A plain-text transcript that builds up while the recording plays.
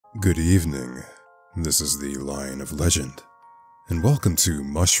Good evening, this is the Lion of Legend, and welcome to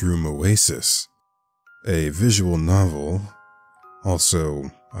Mushroom Oasis, a visual novel,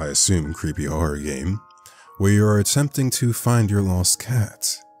 also, I assume, creepy horror game, where you are attempting to find your lost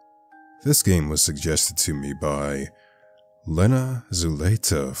cat. This game was suggested to me by Lena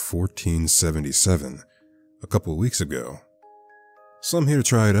Zuleta 1477 a couple weeks ago, so I'm here to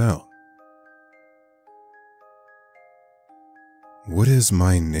try it out. What is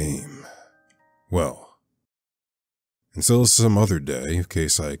my name? Well, until some other day, in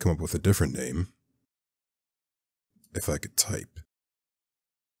case I come up with a different name, if I could type,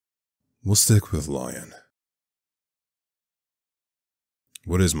 we'll stick with Lion.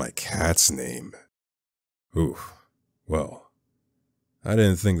 What is my cat's name? Ooh, well, I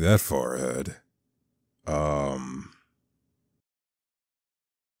didn't think that far ahead.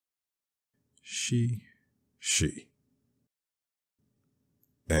 She.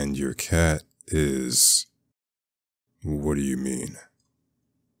 And your cat is... What do you mean?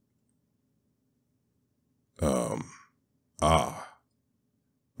 We'll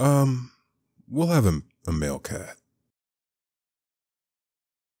have a male cat.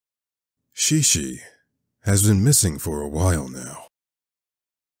 She has been missing for a while now.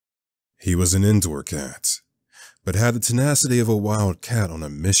 He was an indoor cat, but had the tenacity of a wild cat on a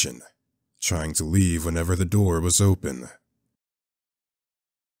mission, trying to leave whenever the door was open.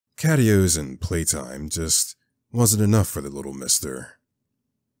 Catios and playtime just wasn't enough for the little mister.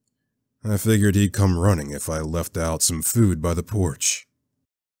 I figured he'd come running if I left out some food by the porch.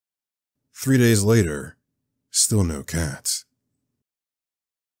 3 days later, still no cat.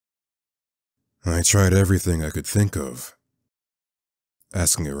 I tried everything I could think of.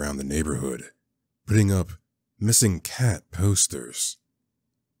 Asking around the neighborhood, putting up missing cat posters.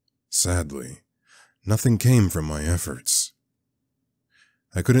 Sadly, nothing came from my efforts.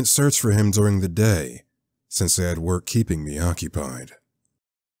 I couldn't search for him during the day, since I had work keeping me occupied.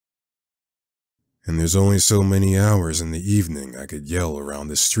 And there's only so many hours in the evening I could yell around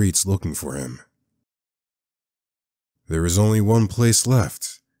the streets looking for him. There was only one place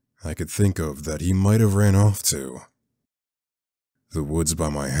left I could think of that he might have ran off to. The woods by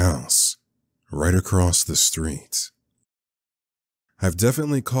my house, right across the street. I've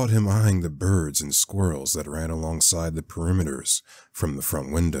definitely caught him eyeing the birds and squirrels that ran alongside the perimeters from the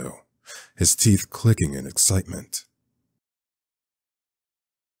front window, his teeth clicking in excitement.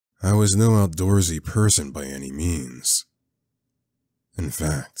 I was no outdoorsy person by any means. In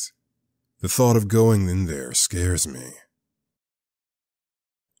fact, the thought of going in there scares me.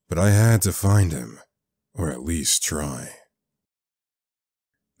 But I had to find him, or at least try.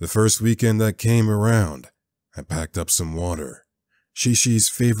 The first weekend that came around, I packed up some water, Shishi's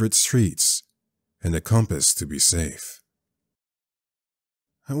favorite treats, and a compass to be safe.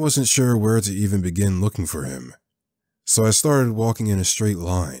 I wasn't sure where to even begin looking for him, so I started walking in a straight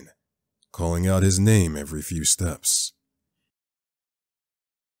line, calling out his name every few steps.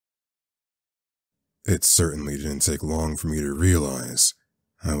 It certainly didn't take long for me to realize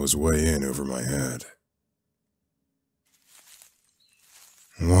I was way in over my head.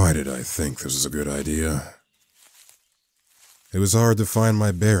 Why did I think this was a good idea? It was hard to find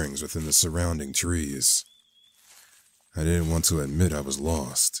my bearings within the surrounding trees. I didn't want to admit I was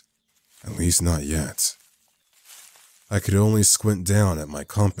lost, at least not yet. I could only squint down at my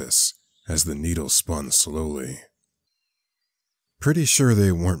compass as the needle spun slowly. Pretty sure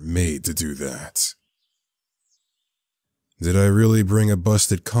they weren't made to do that. Did I really bring a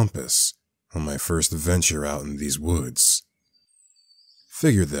busted compass on my first venture out in these woods?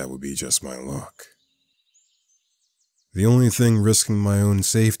 Figured that would be just my luck. The only thing risking my own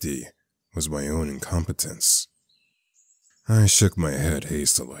safety was my own incompetence. I shook my head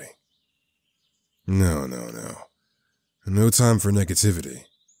hastily. No. No time for negativity.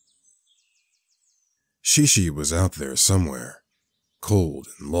 Shishi was out there somewhere, cold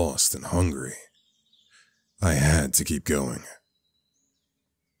and lost and hungry. I had to keep going.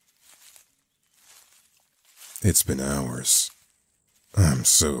 It's been hours. I'm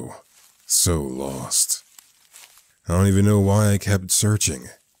so lost. I don't even know why I kept searching,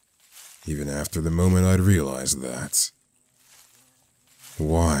 even after the moment I'd realized that.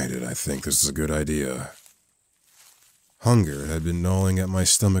 Why did I think this was a good idea? Hunger had been gnawing at my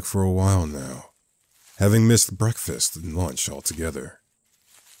stomach for a while now, having missed breakfast and lunch altogether.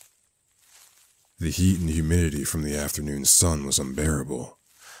 The heat and humidity from the afternoon sun was unbearable,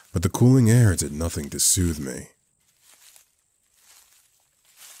 but the cooling air did nothing to soothe me.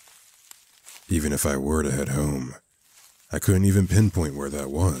 Even if I were to head home, I couldn't even pinpoint where that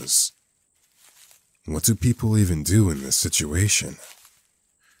was. What do people even do in this situation?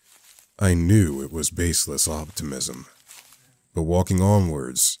 I knew it was baseless optimism, but walking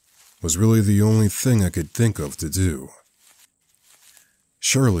onwards was really the only thing I could think of to do.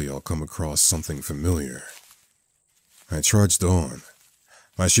 Surely I'll come across something familiar. I trudged on,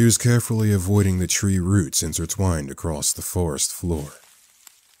 my shoes carefully avoiding the tree roots intertwined across the forest floor.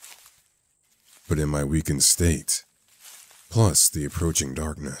 But in my weakened state, plus the approaching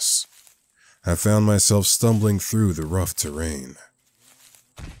darkness, I found myself stumbling through the rough terrain.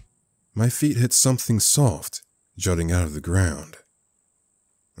 My feet hit something soft, jutting out of the ground.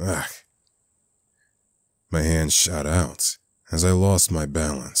 Ugh. My hands shot out as I lost my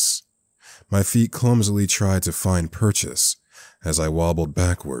balance. My feet clumsily tried to find purchase as I wobbled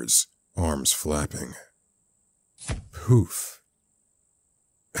backwards, arms flapping. Poof.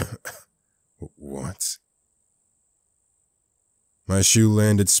 What? My shoe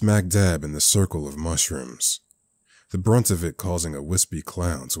landed smack dab in the circle of mushrooms, the brunt of it causing a wispy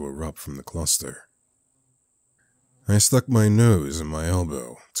cloud to erupt from the cluster. I stuck my nose in my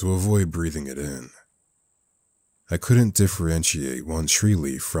elbow to avoid breathing it in. I couldn't differentiate one tree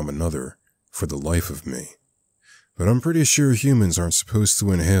leaf from another for the life of me, but I'm pretty sure humans aren't supposed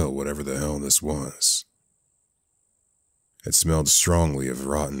to inhale whatever the hell this was. It smelled strongly of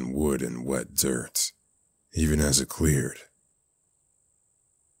rotten wood and wet dirt, even as it cleared.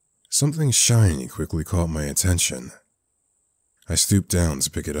 Something shiny quickly caught my attention. I stooped down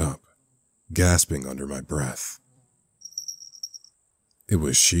to pick it up, gasping under my breath. It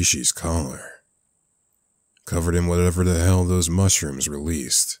was Shishi's collar, covered in whatever the hell those mushrooms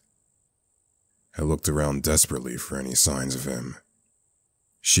released. I looked around desperately for any signs of him.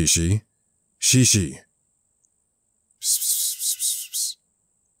 Shishi? Shishi! Psst, psst, psst, psst.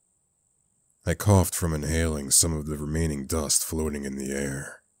 I coughed from inhaling some of the remaining dust floating in the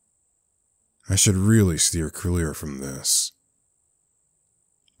air. I should really steer clear from this.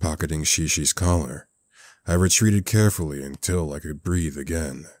 Pocketing Shishi's collar, I retreated carefully until I could breathe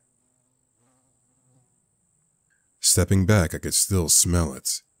again. Stepping back, I could still smell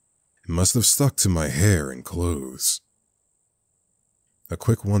it. It must have stuck to my hair and clothes. A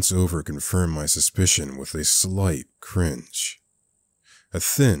quick once-over confirmed my suspicion with a slight cringe. A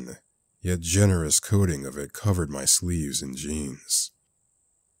thin, yet generous coating of it covered my sleeves and jeans.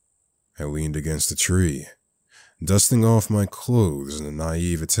 I leaned against a tree, dusting off my clothes in a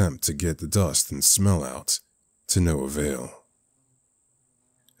naive attempt to get the dust and smell out, to no avail.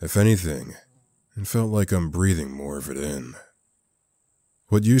 If anything, it felt like I'm breathing more of it in.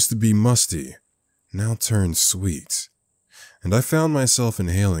 What used to be musty now turned sweet, and I found myself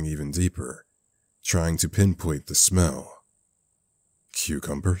inhaling even deeper, trying to pinpoint the smell.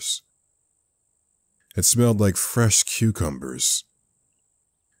 Cucumbers? It smelled like fresh cucumbers.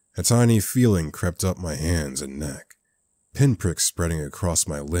 A tiny feeling crept up my hands and neck, pinpricks spreading across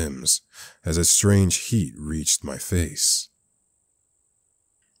my limbs as a strange heat reached my face.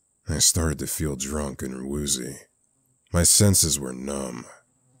 I started to feel drunk and woozy. My senses were numb.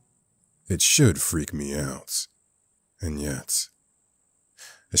 It should freak me out, and yet,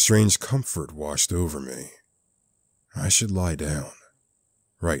 a strange comfort washed over me. I should lie down,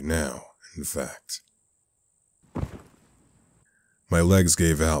 right now, in fact. My legs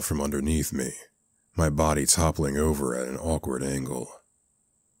gave out from underneath me, my body toppling over at an awkward angle.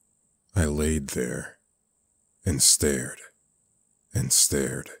 I laid there, and stared, and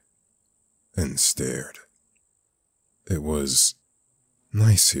stared, and stared. It was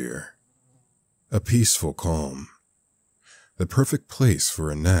nice here. A peaceful calm. The perfect place for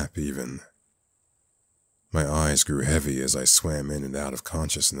a nap, even. My eyes grew heavy as I swam in and out of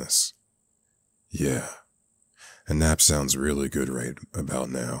consciousness. Yeah, a nap sounds really good right about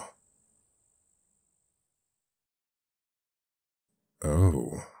now.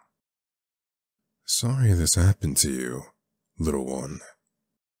 Oh. Sorry this happened to you, little one.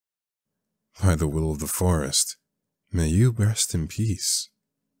 By the will of the forest, may you rest in peace.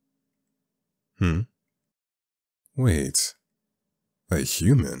 Wait, a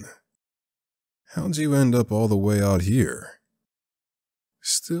human? How'd you end up all the way out here?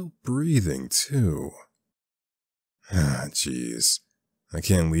 Still breathing, too. Ah, jeez. I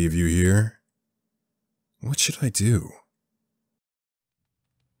can't leave you here. What should I do?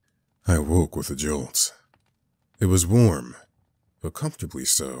 I woke with a jolt. It was warm, but comfortably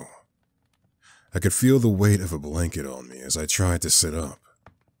so. I could feel the weight of a blanket on me as I tried to sit up.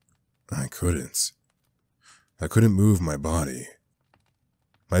 I couldn't. I couldn't move my body.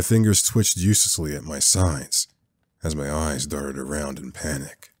 My fingers twitched uselessly at my sides as my eyes darted around in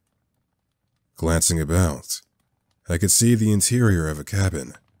panic. Glancing about, I could see the interior of a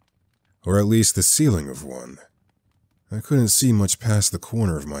cabin, or at least the ceiling of one. I couldn't see much past the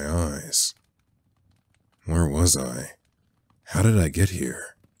corner of my eyes. Where was I? How did I get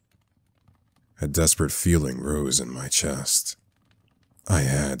here? A desperate feeling rose in my chest. I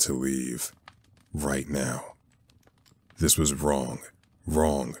had to leave. Right now. This was wrong.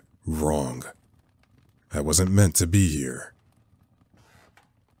 Wrong. Wrong. I wasn't meant to be here.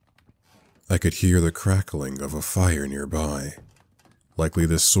 I could hear the crackling of a fire nearby, likely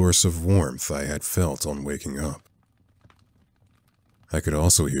the source of warmth I had felt on waking up. I could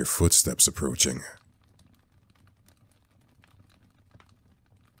also hear footsteps approaching.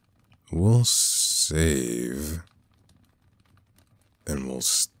 We'll save, and we'll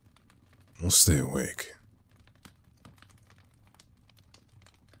stay awake.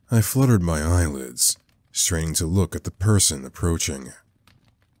 I fluttered my eyelids, straining to look at the person approaching.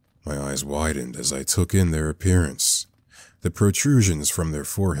 My eyes widened as I took in their appearance, the protrusions from their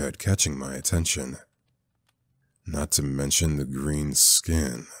forehead catching my attention. Not to mention the green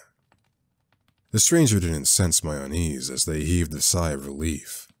skin. The stranger didn't sense my unease as they heaved a sigh of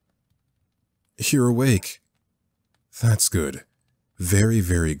relief. You're awake. That's good. Very,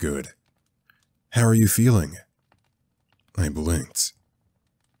 very good. How are you feeling? I blinked.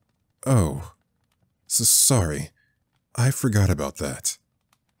 Oh, sorry. I forgot about that.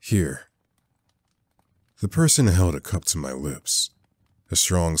 Here. The person held a cup to my lips, a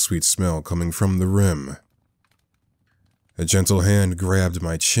strong, sweet smell coming from the rim. A gentle hand grabbed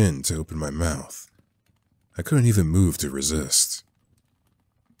my chin to open my mouth. I couldn't even move to resist.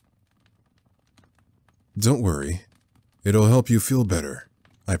 Don't worry. It'll help you feel better.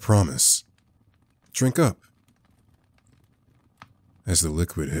 I promise. Drink up. As the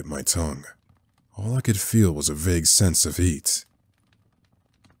liquid hit my tongue, all I could feel was a vague sense of heat.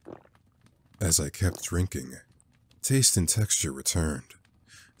 As I kept drinking, taste and texture returned,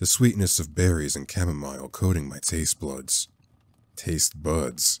 the sweetness of berries and chamomile coating my taste buds. Taste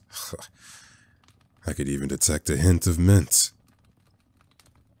buds. I could even detect a hint of mint.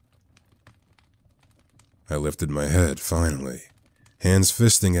 I lifted my head, finally, hands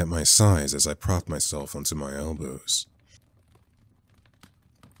fisting at my sides as I propped myself onto my elbows.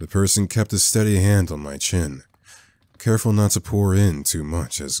 The person kept a steady hand on my chin, careful not to pour in too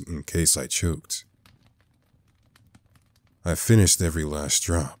much in case I choked. I finished every last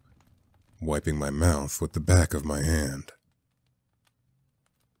drop, wiping my mouth with the back of my hand.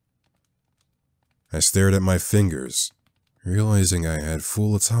 I stared at my fingers, realizing I had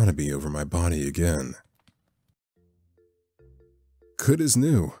full autonomy over my body again. Good as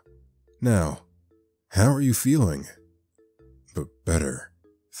new. Now, how are you feeling? But better,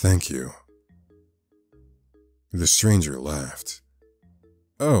 thank you. The stranger laughed.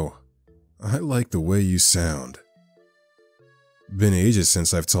 Oh, I like the way you sound. Been ages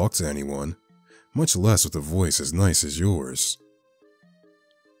since I've talked to anyone, much less with a voice as nice as yours.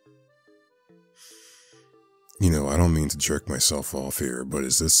 You know, I don't mean to jerk myself off here, but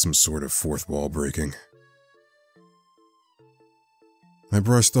is this some sort of fourth wall breaking? I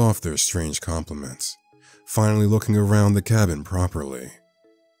brushed off their strange compliments, finally looking around the cabin properly.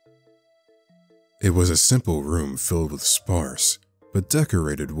 It was a simple room filled with sparse, but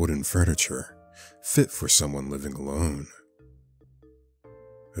decorated wooden furniture, fit for someone living alone.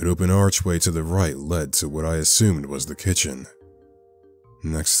 An open archway to the right led to what I assumed was the kitchen.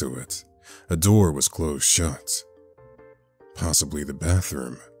 Next to it, a door was closed shut. Possibly the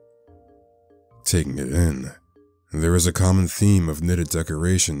bathroom. Taking it in, there was a common theme of knitted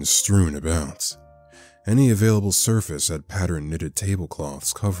decorations strewn about. Any available surface had patterned knitted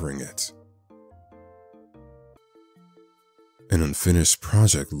tablecloths covering it. An unfinished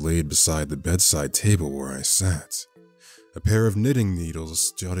project laid beside the bedside table where I sat. A pair of knitting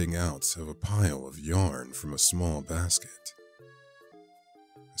needles jutting out of a pile of yarn from a small basket.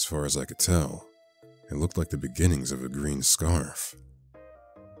 As far as I could tell, it looked like the beginnings of a green scarf.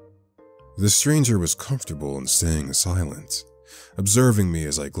 The stranger was comfortable in staying silent, observing me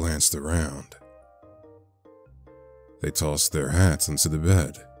as I glanced around. They tossed their hats into the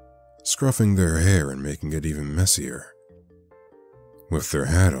bed, scruffing their hair and making it even messier. With their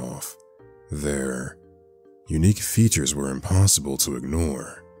hat off, their unique features were impossible to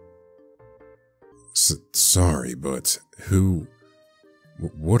ignore. Sorry, but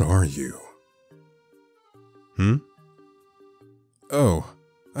what are you? Oh,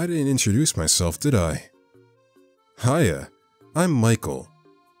 I didn't introduce myself, did I? Hiya, I'm Michael,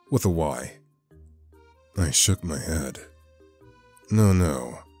 with a Y. I shook my head.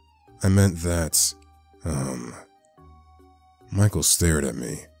 No, I meant that, Michael stared at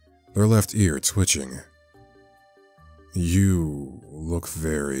me, their left ear twitching. You look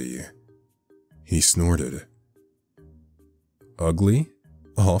very... He snorted. ugly?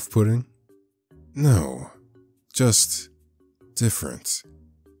 Off-putting? No, just different.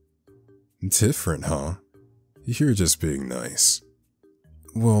 Different, huh? You're just being nice.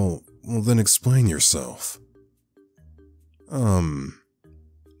 Well, then explain yourself. I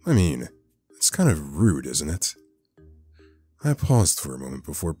mean, it's kind of rude, isn't it? I paused for a moment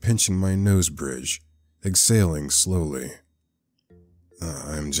before pinching my nose bridge, exhaling slowly.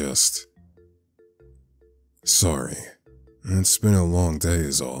 I'm just... sorry. It's been a long day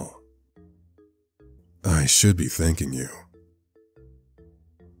is all. I should be thanking you.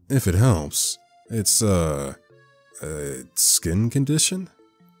 If it helps, it's, a skin condition?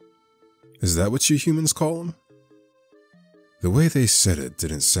 Is that what you humans call them? The way they said it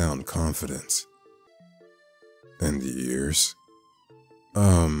didn't sound confident. And the ears?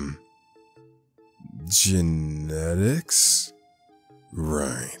 Genetics?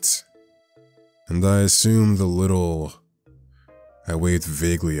 Right. And I assume the little... I waved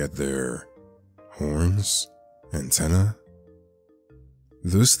vaguely at their horns? Antenna?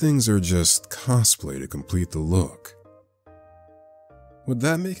 Those things are just cosplay to complete the look. Would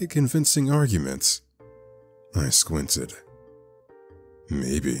that make a convincing argument? I squinted.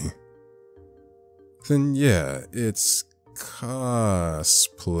 Maybe. Then yeah, it's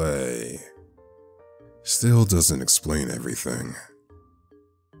cosplay. Still doesn't explain everything.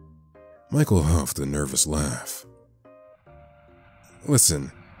 Michael huffed a nervous laugh.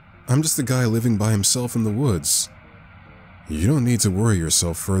 Listen, I'm just a guy living by himself in the woods. You don't need to worry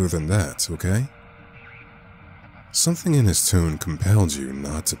yourself further than that, okay? Something in his tone compelled you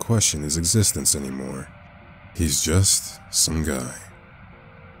not to question his existence anymore. He's just some guy,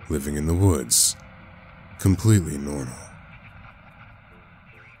 living in the woods, completely normal.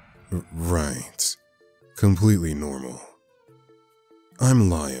 Right, completely normal. I'm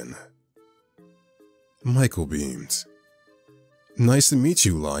Lion. Michael beamed. Nice to meet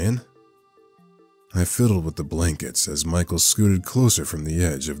you, Lion. I fiddled with the blankets as Michael scooted closer from the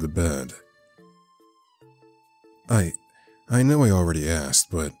edge of the bed. I know I already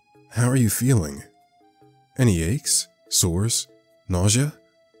asked, but how are you feeling? Any aches? Sores? Nausea?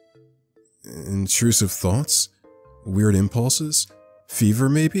 Intrusive thoughts? Weird impulses? Fever,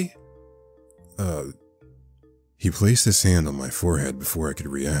 maybe? He placed his hand on my forehead before I could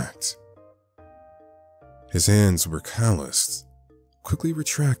react. His hands were calloused, quickly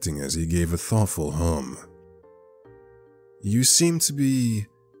retracting as he gave a thoughtful hum. You seem to be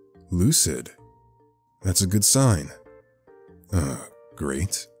lucid. That's a good sign.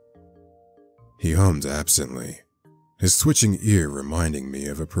 Great. He hummed absently, his twitching ear reminding me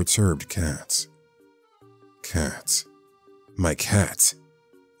of a perturbed cat. Cat. My cat.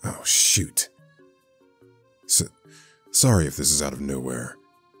 Oh, shoot. Sorry if this is out of nowhere,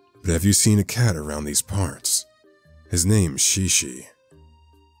 but have you seen a cat around these parts? His name's Shishi.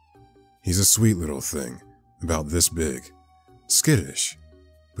 He's a sweet little thing, about this big. Skittish,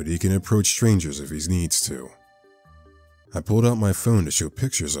 but he can approach strangers if he needs to. I pulled out my phone to show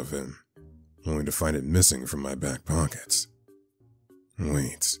pictures of him, only to find it missing from my back pocket.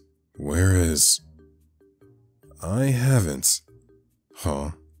 Wait, where is... I haven't...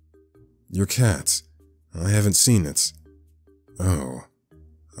 Huh? Your cat. I haven't seen it. Oh,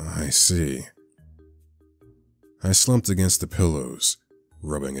 I see. I slumped against the pillows,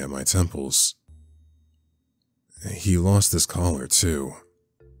 rubbing at my temples. He lost his collar, too.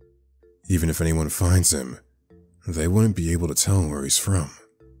 Even if anyone finds him, they wouldn't be able to tell where he's from.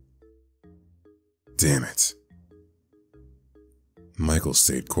 Damn it. Michael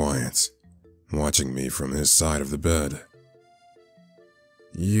stayed quiet, watching me from his side of the bed.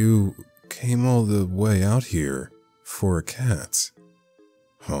 You came all the way out here for a cat?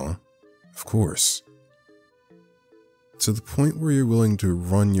 Huh? Of course. To the point where you're willing to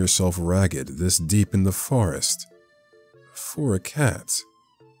run yourself ragged this deep in the forest for a cat?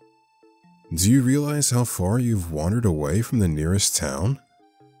 Do you realize how far you've wandered away from the nearest town?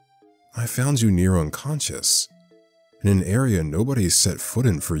 I found you near unconscious, in an area nobody's set foot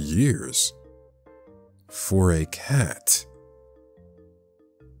in for years. For a cat.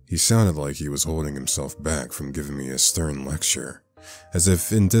 He sounded like he was holding himself back from giving me a stern lecture, as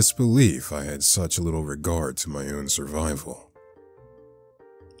if in disbelief I had such little regard to my own survival.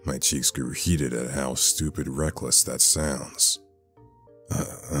 My cheeks grew heated at how stupid reckless that sounds.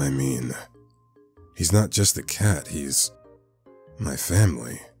 I mean, he's not just a cat, he's my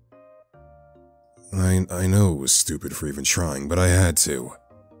family. I know it was stupid for even trying, but I had to.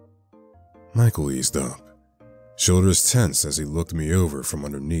 Michael eased up, shoulders tense as he looked me over from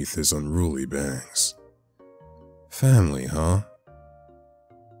underneath his unruly bangs. Family, huh?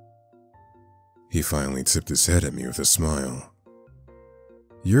 He finally tipped his head at me with a smile,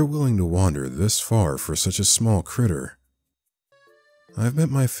 You're willing to wander this far for such a small critter. I've met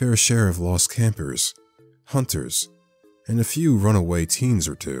my fair share of lost campers, hunters, and a few runaway teens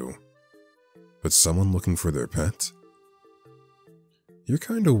or two. But someone looking for their pet? You're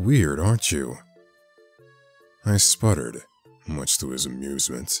kinda weird, aren't you? I sputtered, much to his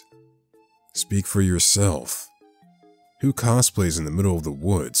amusement. Speak for yourself. Who cosplays in the middle of the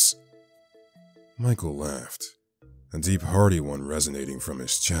woods? Michael laughed, a deep hearty one resonating from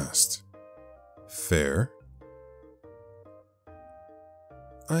his chest. Fair?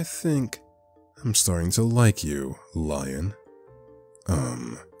 I think I'm starting to like you, lion.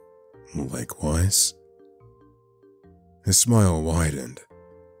 Likewise? His smile widened,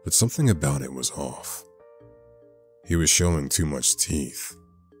 but something about it was off. He was showing too much teeth.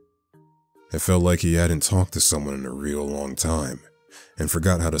 It felt like he hadn't talked to someone in a real long time, and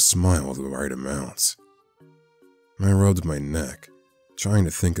forgot how to smile the right amount. I rubbed my neck, trying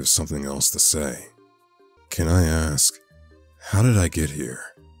to think of something else to say. Can I ask, how did I get here?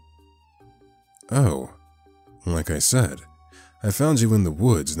 Oh, like I said, I found you in the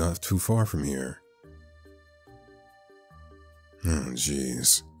woods not too far from here. Oh,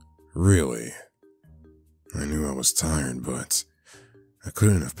 jeez. Really? I knew I was tired, but I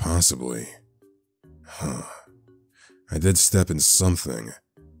couldn't have possibly. I did step in something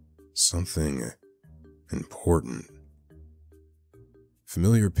important.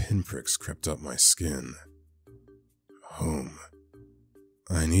 Familiar pinpricks crept up my skin. Home.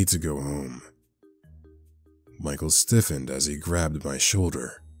 I need to go home. Michael stiffened as he grabbed my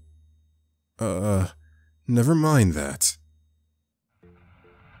shoulder. Never mind that.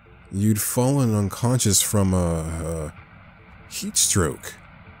 You'd fallen unconscious from a heat stroke.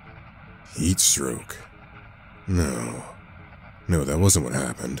 Heat stroke? No, that wasn't what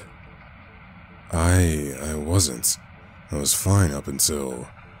happened. I wasn't. I was fine up until...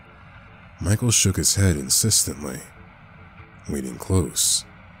 Michael shook his head insistently, leaning close.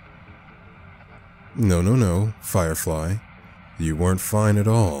 No, Firefly. You weren't fine at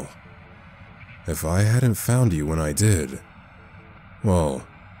all. If I hadn't found you when I did, well,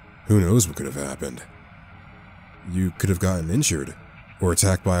 who knows what could have happened. You could have gotten injured, or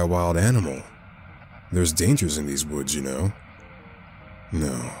attacked by a wild animal. There's dangers in these woods, you know.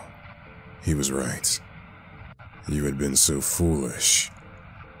 No, he was right. You had been so foolish.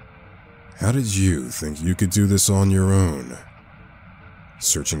 How did you think you could do this on your own?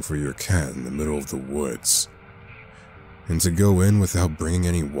 Searching for your cat in the middle of the woods. And to go in without bringing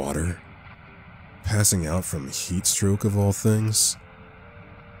any water? Passing out from heat stroke of all things?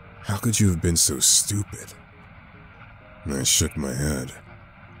 How could you have been so stupid? I shook my head,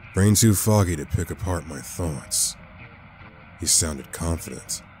 brain too foggy to pick apart my thoughts. He sounded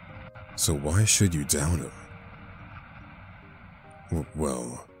confident, so why should you doubt him?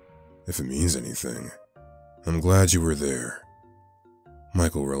 Well, if it means anything, I'm glad you were there.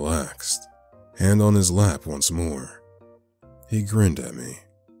 Michael relaxed, hand on his lap once more. He grinned at me.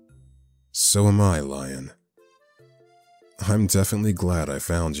 So am I, Lion. I'm definitely glad I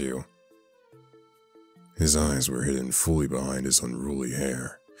found you. His eyes were hidden fully behind his unruly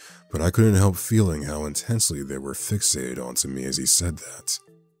hair, but I couldn't help feeling how intensely they were fixated onto me as he said that.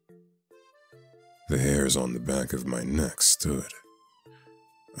 The hairs on the back of my neck stood.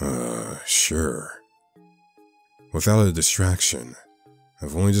 Sure. Without a distraction,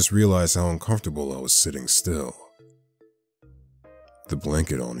 I've only just realized how uncomfortable I was sitting still. The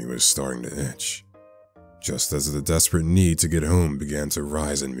blanket on me was starting to itch, just as the desperate need to get home began to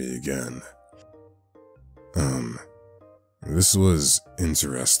rise in me again. This was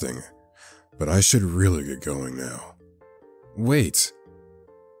interesting, but I should really get going now. Wait!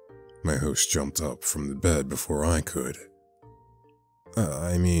 My host jumped up from the bed before I could.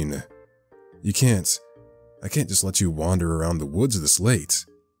 I can't just let you wander around the woods this late.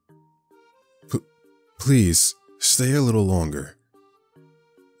 Please, stay a little longer.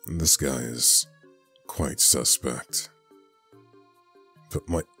 This guy is quite suspect.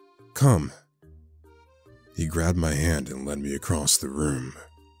 But come. He grabbed my hand and led me across the room.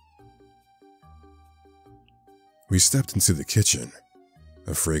 We stepped into the kitchen,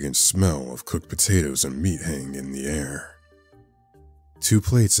 a fragrant smell of cooked potatoes and meat hanging in the air. 2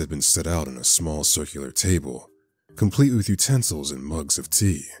 plates had been set out on a small circular table, complete with utensils and mugs of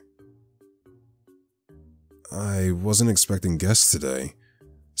tea. I wasn't expecting guests today,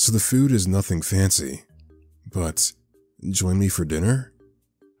 so the food is nothing fancy, but join me for dinner?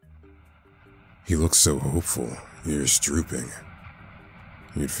 He looked so hopeful, ears drooping.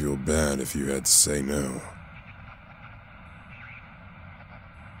 You'd feel bad if you had to say no.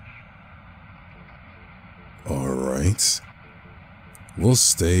 All right. We'll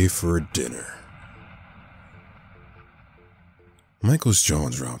stay for dinner. Michael's jaw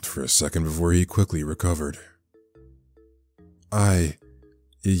dropped for a second before he quickly recovered.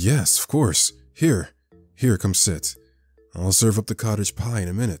 Yes, of course. Here, come sit. I'll serve up the cottage pie in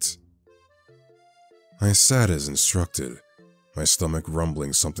a minute. I sat as instructed, my stomach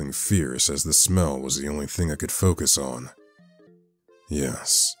rumbling something fierce as the smell was the only thing I could focus on.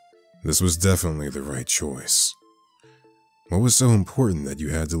 Yes, this was definitely the right choice. What was so important that you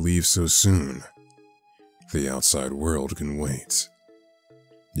had to leave so soon? The outside world can wait.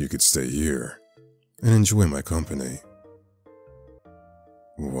 You could stay here and enjoy my company.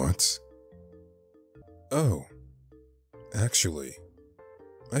 What? Oh, actually,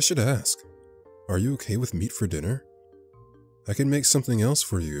 I should ask, are you okay with meat for dinner? I can make something else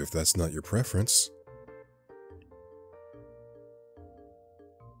for you if that's not your preference.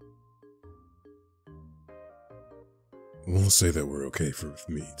 We'll say that we're okay with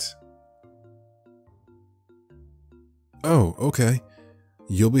meat. Oh, okay.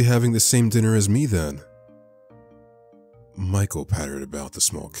 You'll be having the same dinner as me then. Michael pattered about the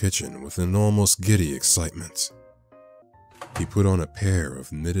small kitchen with an almost giddy excitement. He put on a pair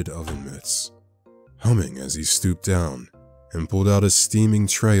of knitted oven mitts, humming as he stooped down and pulled out a steaming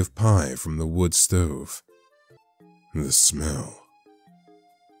tray of pie from the wood stove. The smell.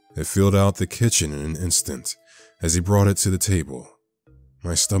 It filled out the kitchen in an instant as he brought it to the table,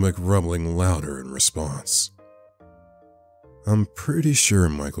 my stomach rumbling louder in response. I'm pretty sure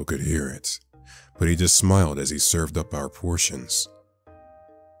Michael could hear it, but he just smiled as he served up our portions.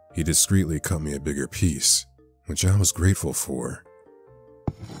 He discreetly cut me a bigger piece, which I was grateful for.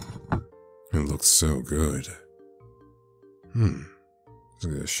 It looked so good. It's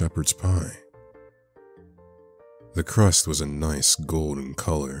like a shepherd's pie. The crust was a nice golden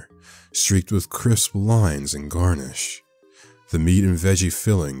color, streaked with crisp lines and garnish. The meat and veggie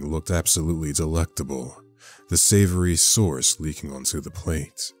filling looked absolutely delectable, the savory sauce leaking onto the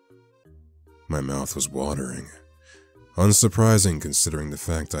plate. My mouth was watering, unsurprising considering the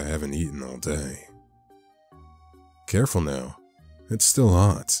fact I haven't eaten all day. Careful now, it's still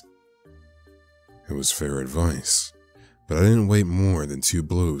hot. It was fair advice, but I didn't wait more than 2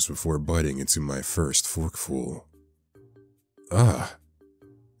 blows before biting into my first forkful.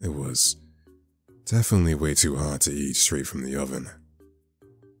 It was definitely way too hot to eat straight from the oven.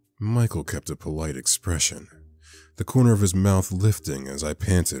 Michael kept a polite expression, the corner of his mouth lifting as I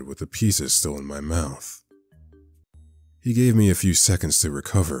panted with the pieces still in my mouth. He gave me a few seconds to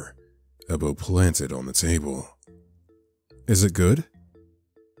recover, elbow planted on the table. Is it good?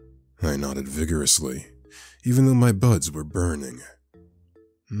 I nodded vigorously, even though my buds were burning.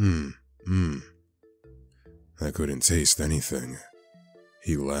 I couldn't taste anything.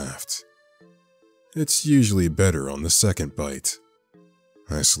 He laughed. It's usually better on the second bite.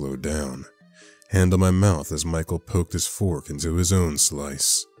 I slowed down, hand on my mouth as Michael poked his fork into his own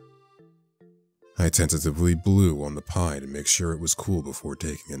slice. I tentatively blew on the pie to make sure it was cool before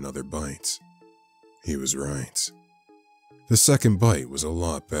taking another bite. He was right. The second bite was a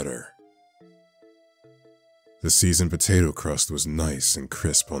lot better. The seasoned potato crust was nice and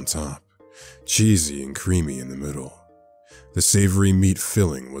crisp on top, cheesy and creamy in the middle. The savory meat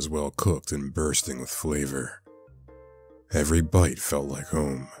filling was well cooked and bursting with flavor. Every bite felt like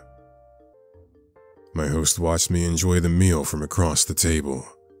home. My host watched me enjoy the meal from across the table.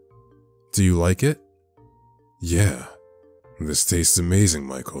 Do you like it? Yeah. This tastes amazing,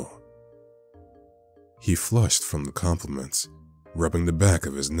 Michael. He flushed from the compliment, rubbing the back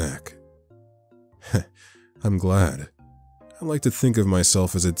of his neck. I'm glad. I like to think of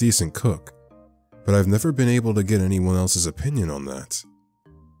myself as a decent cook, but I've never been able to get anyone else's opinion on that.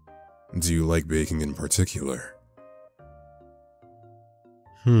 Do you like baking in particular?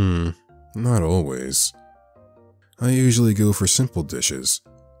 Not always. I usually go for simple dishes,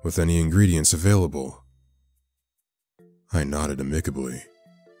 with any ingredients available. I nodded amicably,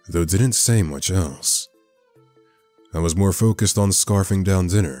 though didn't say much else. I was more focused on scarfing down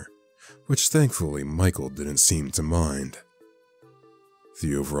dinner, which thankfully Michael didn't seem to mind.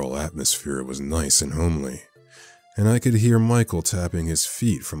 The overall atmosphere was nice and homely, and I could hear Michael tapping his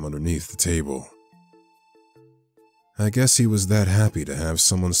feet from underneath the table. I guess he was that happy to have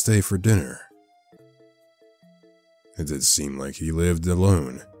someone stay for dinner. It did seem like he lived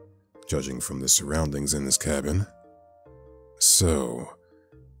alone, judging from the surroundings in his cabin. So,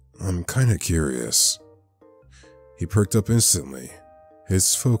 I'm kinda curious. He perked up instantly,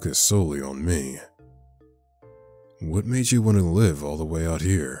 his focus solely on me. What made you want to live all the way out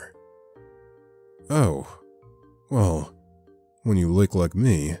here? Oh, well, when you look like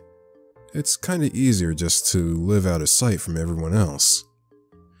me, It's kinda easier just to live out of sight from everyone else.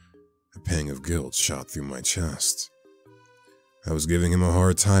 A pang of guilt shot through my chest. I was giving him a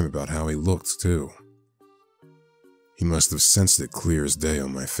hard time about how he looked, too. He must have sensed it clear as day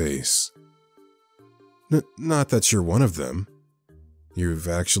on my face. Not that you're one of them. You've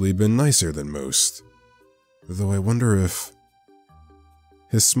actually been nicer than most. Though I wonder if...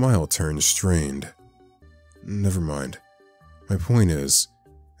 His smile turned strained. Never mind. My point is,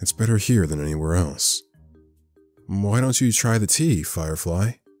 it's better here than anywhere else. Why don't you try the tea,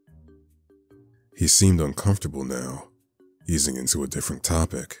 Firefly? He seemed uncomfortable now, easing into a different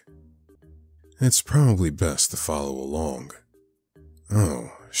topic. It's probably best to follow along.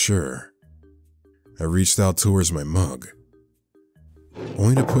 Oh, sure. I reached out towards my mug,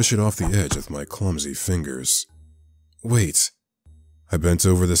 only to push it off the edge with my clumsy fingers. Wait! I bent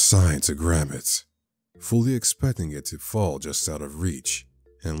over the side to grab it, fully expecting it to fall just out of reach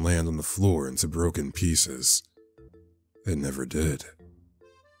and land on the floor into broken pieces. It never did.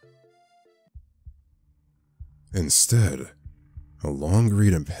 Instead, a long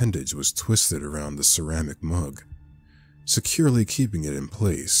green appendage was twisted around the ceramic mug, securely keeping it in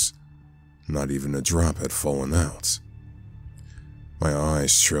place. Not even a drop had fallen out. My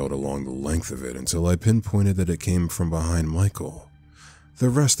eyes trailed along the length of it until I pinpointed that it came from behind Michael, the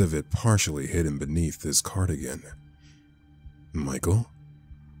rest of it partially hidden beneath his cardigan. Michael?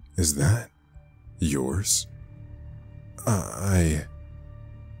 Is that yours?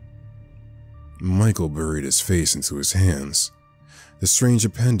 Michael buried his face into his hands, the strange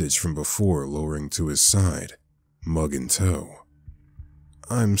appendage from before lowering to his side, mug in tow.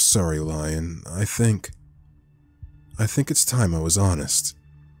 I'm sorry, Lion. I think it's time I was honest.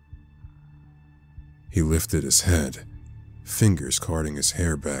 He lifted his head, fingers carding his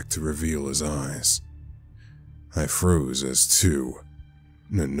hair back to reveal his eyes. I froze as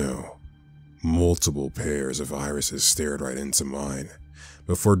multiple pairs of irises stared right into mine,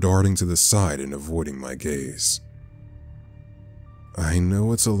 before darting to the side and avoiding my gaze. I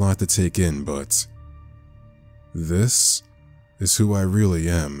know it's a lot to take in, but this is who I really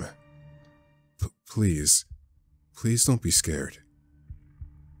am. Please don't be scared.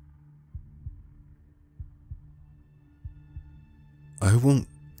 I won't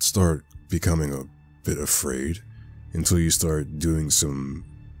start becoming a bit afraid until you start doing some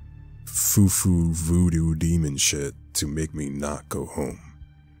foo-foo voodoo demon shit to make me not go home.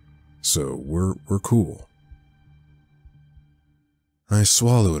 So we're cool. I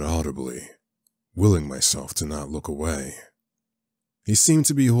swallowed audibly, willing myself to not look away. He seemed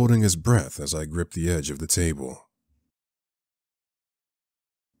to be holding his breath as I gripped the edge of the table.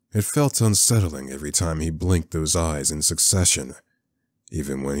 It felt unsettling every time he blinked those eyes in succession,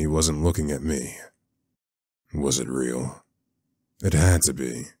 even when he wasn't looking at me. Was it real? It had to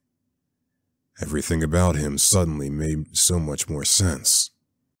be. Everything about him suddenly made so much more sense.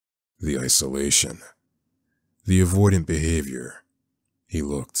 The isolation. The avoidant behavior. He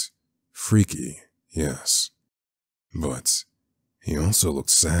looked freaky, yes. But he also looked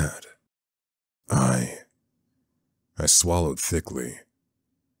sad. I swallowed thickly.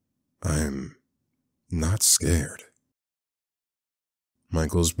 I'm not scared.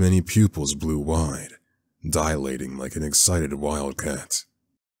 Michael's many pupils blew wide, dilating like an excited wildcat.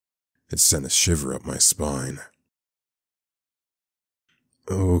 It sent a shiver up my spine.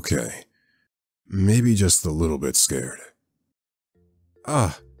 Okay, maybe just a little bit scared.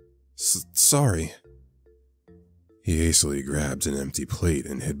 Sorry. He hastily grabbed an empty plate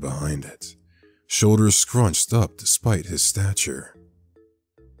and hid behind it, shoulders scrunched up despite his stature.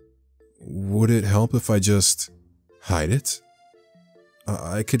 Would it help if I just hide it?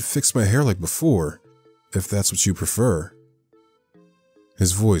 I could fix my hair like before, if that's what you prefer.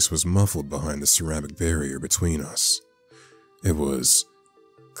 His voice was muffled behind the ceramic barrier between us. It was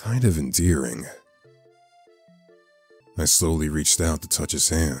kind of endearing. I slowly reached out to touch his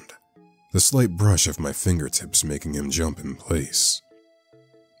hand, the slight brush of my fingertips making him jump in place.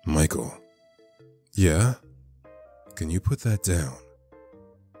 Michael. Yeah? Can you put that down?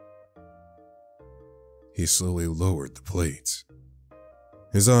 He slowly lowered the plate.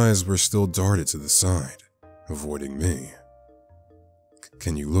 His eyes were still darted to the side, avoiding me.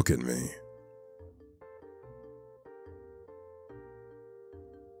 Can you look at me?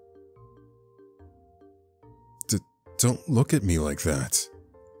 Don't look at me like that.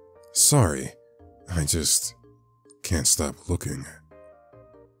 Sorry, I just can't stop looking.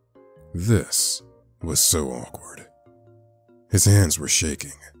 This was so awkward. His hands were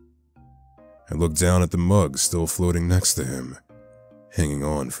shaking. I looked down at the mug still floating next to him, hanging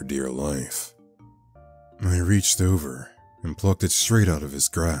on for dear life. I reached over and plucked it straight out of his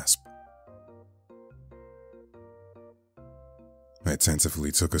grasp, I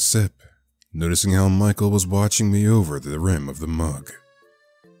attentively took a sip, noticing how Michael was watching me over the rim of the mug.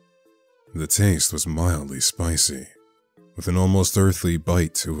 The taste was mildly spicy, with an almost earthly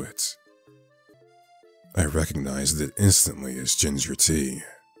bite to it. I recognized it instantly as ginger tea.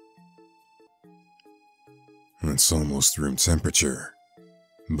 It's almost room temperature,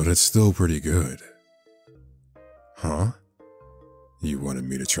 but it's still pretty good. Huh? You wanted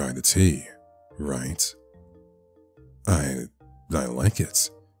me to try the tea, right? I like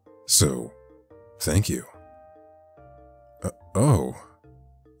it, so thank you. Oh,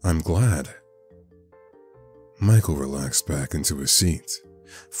 I'm glad. Michael relaxed back into his seat,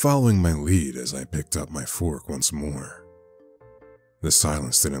 following my lead as I picked up my fork once more. The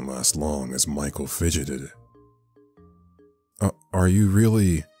silence didn't last long as Michael fidgeted. Are you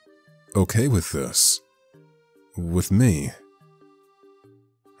really okay with this? With me?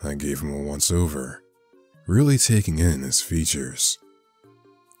 I gave him a once-over, really taking in his features.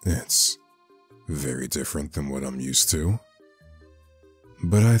 It's very different than what I'm used to,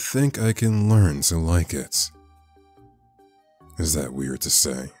 but I think I can learn to like it. Is that weird to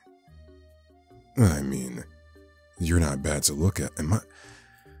say? I mean, you're not bad to look at.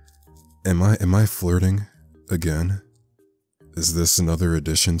 Am I flirting again? Is this another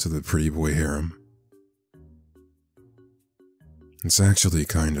addition to the pretty boy harem? It's actually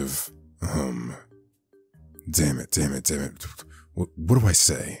kind of, damn it. What do I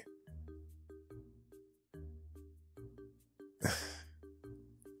say?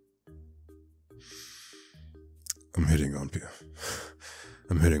 I'm hitting on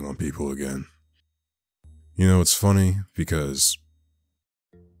people again. You know, it's funny because,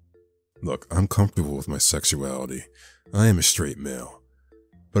 look, I'm comfortable with my sexuality. I am a straight male.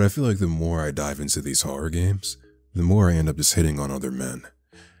 But I feel like the more I dive into these horror games, the more I end up just hitting on other men.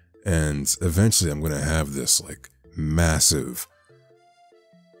 And eventually I'm going to have this, like, a massive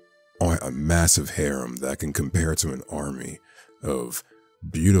harem that can compare to an army of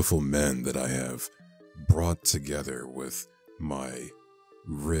beautiful men that I have brought together with my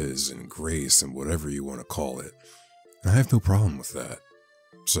riz and grace and whatever you want to call it. I have no problem with that.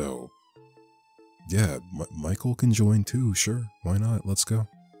 So, yeah, Michael can join too, sure. Why not? Let's go.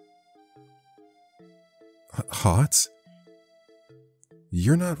 Hot?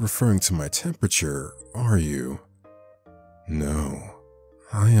 You're not referring to my temperature, are you? No,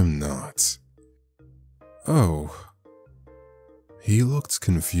 I am not. Oh. He looked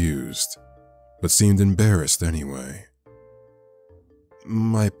confused, but seemed embarrassed anyway.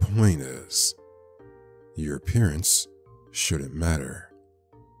 My point is, your appearance shouldn't matter.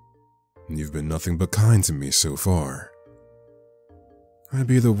 You've been nothing but kind to me so far. I'd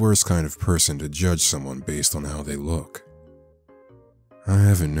be the worst kind of person to judge someone based on how they look. I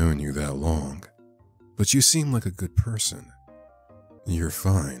haven't known you that long, but you seem like a good person. You're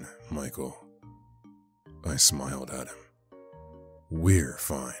fine, Michael. I smiled at him. We're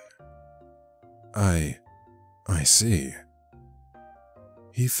fine. I see.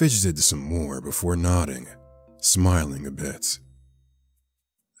 He fidgeted some more before nodding, smiling a bit.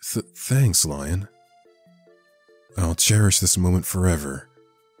 Thanks, Lion. I'll cherish this moment forever.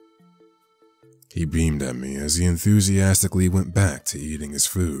 He beamed at me as he enthusiastically went back to eating his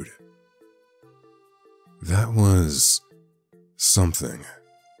food. That was something.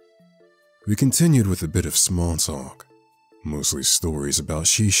 We continued with a bit of small talk, mostly stories about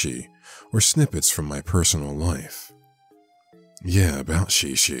Shishi or snippets from my personal life. Yeah, about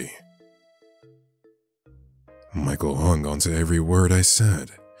Shishi. Michael hung onto every word I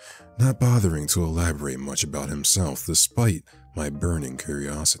said, not bothering to elaborate much about himself despite my burning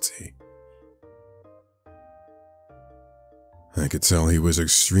curiosity. I could tell he was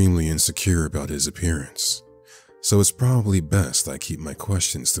extremely insecure about his appearance, so it's probably best I keep my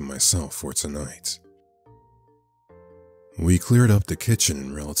questions to myself for tonight. We cleared up the kitchen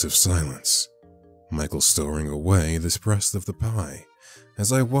in relative silence, Michael storing away the rest of the pie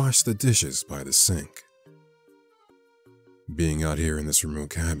as I washed the dishes by the sink. Being out here in this remote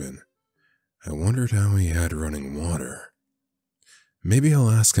cabin, I wondered how he had running water. Maybe I'll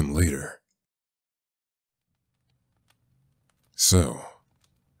ask him later. So,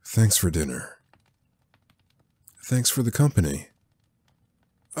 thanks for dinner. Thanks for the company.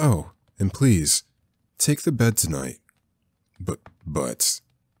 Oh, and please, take the bed tonight. But...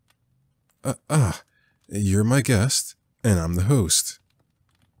 You're my guest, and I'm the host.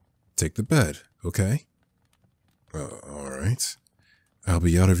 Take the bed, okay? Alright. I'll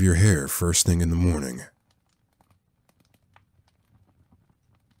be out of your hair first thing in the morning.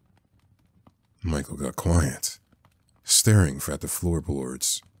 Michael got quiet, staring at the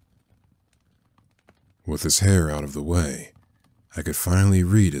floorboards. With his hair out of the way, I could finally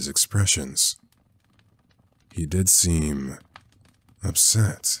read his expressions. He did seem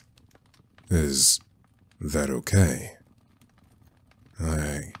upset. Is that okay?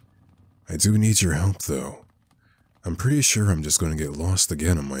 I do need your help, though. I'm pretty sure I'm just going to get lost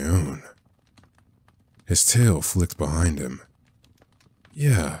again on my own. His tail flicked behind him.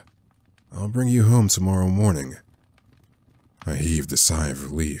 Yeah, I'll bring you home tomorrow morning. I heaved a sigh of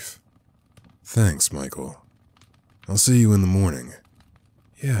relief. Thanks, Michael. I'll see you in the morning.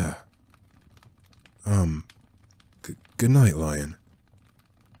 Yeah. Good night, Lion.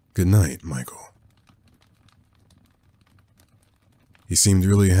 Good night, Michael. He seemed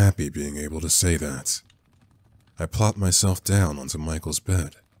really happy being able to say that. I plopped myself down onto Michael's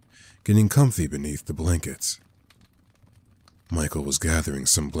bed, getting comfy beneath the blankets. Michael was gathering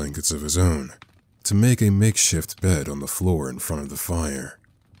some blankets of his own to make a makeshift bed on the floor in front of the fire.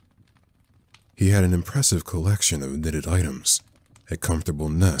 He had an impressive collection of knitted items, a comfortable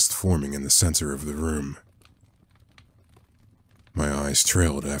nest forming in the center of the room. My eyes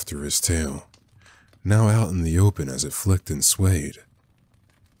trailed after his tail, now out in the open as it flicked and swayed,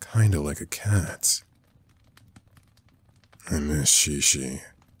 kinda like a cat. I miss Shishi.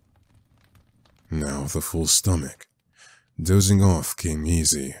 Now with a full stomach, dozing off came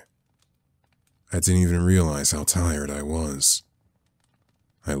easy. I didn't even realize how tired I was.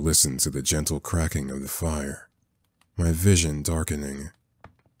 I listened to the gentle cracking of the fire, my vision darkening.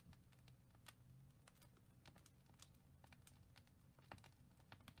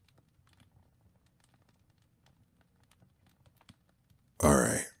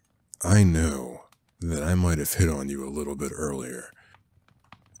 Alright, I know that I might have hit on you a little bit earlier,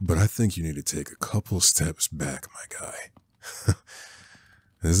 but I think you need to take a couple steps back, my guy.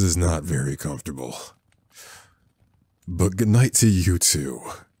 This is not very comfortable. But good night to you too.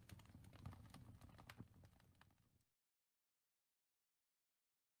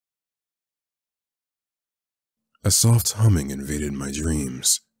 A soft humming invaded my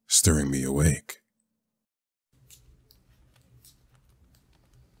dreams, stirring me awake.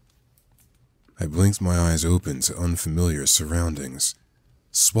 I blinked my eyes open to unfamiliar surroundings,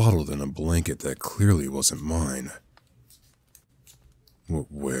 swaddled in a blanket that clearly wasn't mine.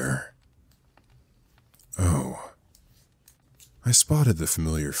 Where? Oh. I spotted the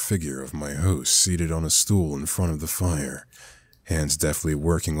familiar figure of my host seated on a stool in front of the fire, hands deftly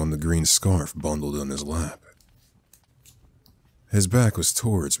working on the green scarf bundled on his lap. His back was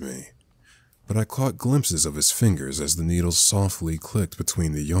towards me, but I caught glimpses of his fingers as the needles softly clicked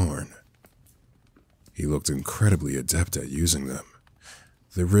between the yarn. He looked incredibly adept at using them,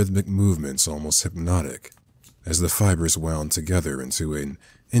 the rhythmic movements almost hypnotic, as the fibers wound together into an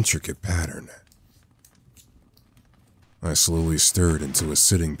intricate pattern. I slowly stirred into a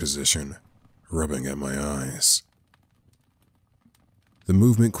sitting position, rubbing at my eyes. The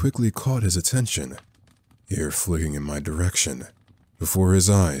movement quickly caught his attention, ear flicking in my direction, before his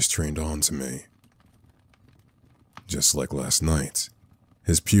eyes trained onto me. Just like last night,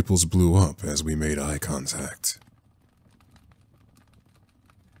 his pupils blew up as we made eye contact.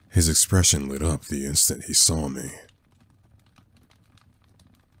 His expression lit up the instant he saw me.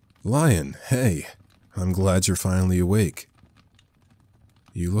 Lion, hey, I'm glad you're finally awake.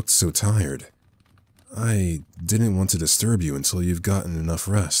 You looked so tired. I didn't want to disturb you until you've gotten enough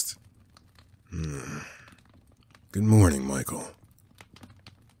rest. Good morning, Michael.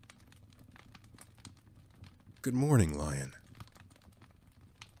 Good morning, Lion.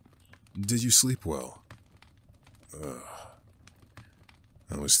 Did you sleep well?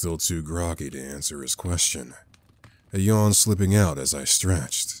 I was still too groggy to answer his question, a yawn slipping out as I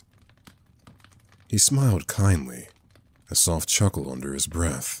stretched. He smiled kindly, a soft chuckle under his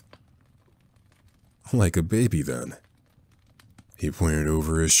breath. Like a baby, then. He pointed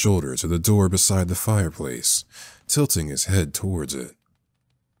over his shoulder to the door beside the fireplace, tilting his head towards it.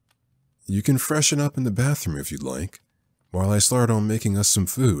 You can freshen up in the bathroom if you'd like, while I start on making us some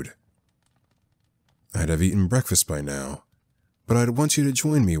food. I'd have eaten breakfast by now, but I'd want you to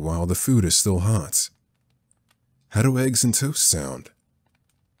join me while the food is still hot. How do eggs and toast sound?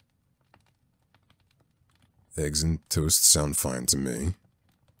 Eggs and toast sound fine to me.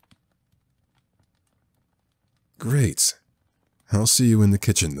 Great. I'll see you in the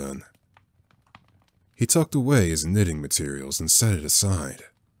kitchen then. He tucked away his knitting materials and set it aside.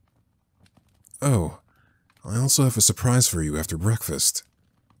 Oh, I also have a surprise for you after breakfast.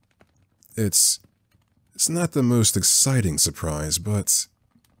 It's not the most exciting surprise, but,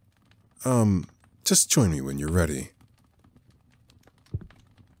 just join me when you're ready.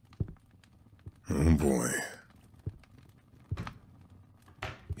 Oh boy.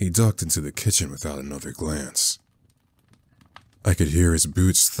 He ducked into the kitchen without another glance. I could hear his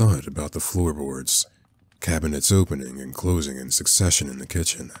boots thud about the floorboards, cabinets opening and closing in succession in the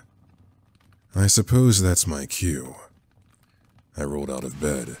kitchen. I suppose that's my cue. I rolled out of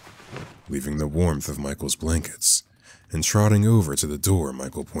bed, leaving the warmth of Michael's blankets, and trotting over to the door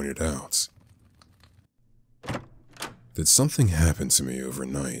Michael pointed out. Did something happen to me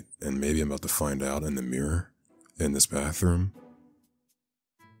overnight, and maybe I'm about to find out in the mirror, in this bathroom?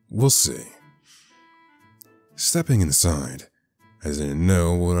 We'll see. Stepping inside, I didn't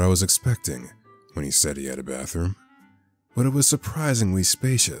know what I was expecting when he said he had a bathroom, but it was surprisingly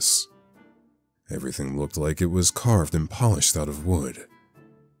spacious. Everything looked like it was carved and polished out of wood.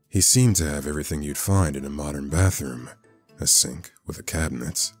 He seemed to have everything you'd find in a modern bathroom: a sink with a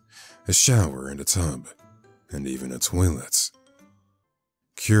cabinet, a shower and a tub, and even a toilet.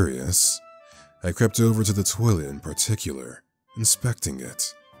 Curious, I crept over to the toilet in particular, inspecting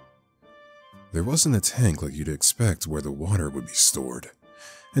it. There wasn't a tank like you'd expect where the water would be stored.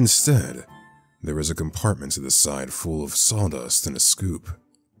 Instead, there was a compartment to the side full of sawdust and a scoop.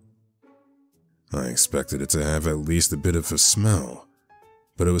 I expected it to have at least a bit of a smell,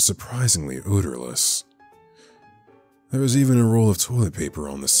 but it was surprisingly odorless. There was even a roll of toilet paper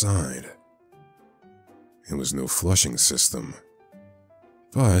on the side. It was no flushing system,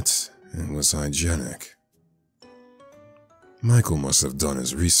 but it was hygienic. Michael must have done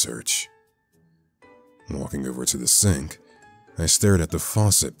his research. Walking over to the sink, I stared at the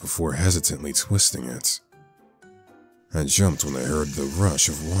faucet before hesitantly twisting it. I jumped when I heard the rush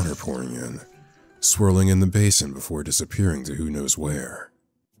of water pouring in, swirling in the basin before disappearing to who knows where.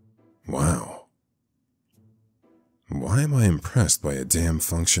 Wow. Why am I impressed by a damn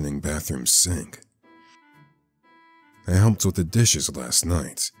functioning bathroom sink? I helped with the dishes last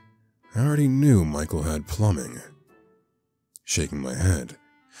night. I already knew Michael had plumbing. Shaking my head,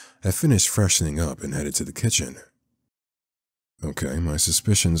 I finished freshening up and headed to the kitchen. Okay, my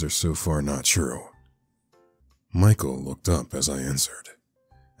suspicions are so far not true. Michael looked up as I answered,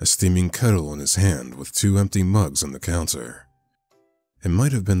 a steaming kettle in his hand with 2 empty mugs on the counter. It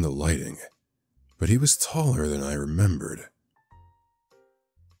might have been the lighting, but he was taller than I remembered.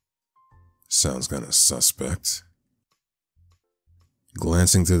 Sounds kinda suspect.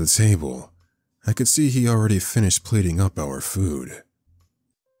 Glancing to the table, I could see he already finished plating up our food.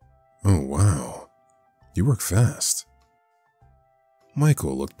 Oh wow, you work fast.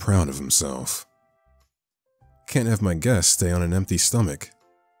 Michael looked proud of himself. Can't have my guests stay on an empty stomach.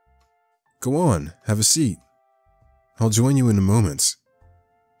 Go on, have a seat. I'll join you in a moment.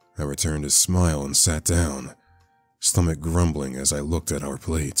 I returned his smile and sat down, stomach grumbling as I looked at our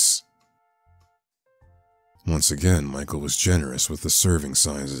plates. Once again, Michael was generous with the serving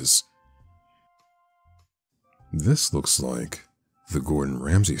sizes. This looks like the Gordon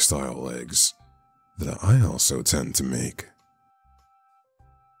Ramsay-style eggs that I also tend to make.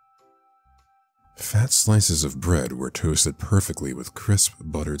 Fat slices of bread were toasted perfectly with crisp,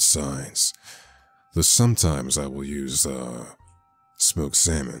 buttered sides, though sometimes I will use smoked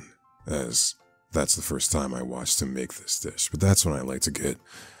salmon, as that's the first time I watched him make this dish, but that's when I like to get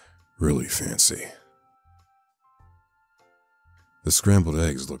really fancy. The scrambled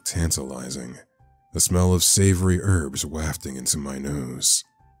eggs looked tantalizing, the smell of savory herbs wafting into my nose.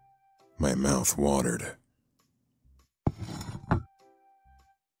 My mouth watered.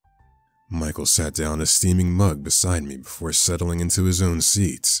 Michael sat down a steaming mug beside me before settling into his own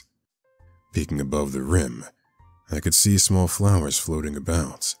seat. Peeking above the rim, I could see small flowers floating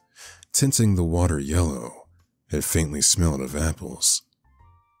about, tinting the water yellow. It faintly smelled of apples.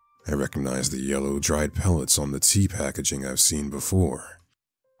 I recognized the yellow dried pellets on the tea packaging I've seen before.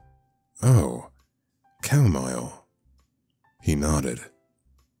 Oh, chamomile. He nodded.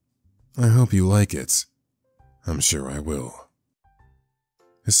 I hope you like it. I'm sure I will.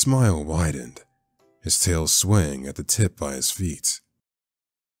 His smile widened, his tail swaying at the tip by his feet.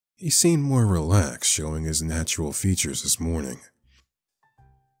 He seemed more relaxed, showing his natural features this morning.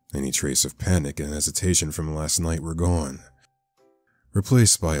 Any trace of panic and hesitation from last night were gone,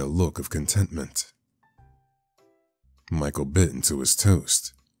 replaced by a look of contentment. Michael bit into his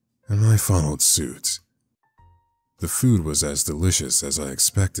toast, and I followed suit. The food was as delicious as I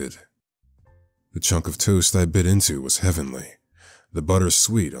expected. The chunk of toast I bit into was heavenly, the butter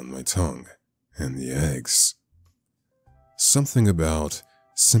sweet on my tongue, and the eggs. Something about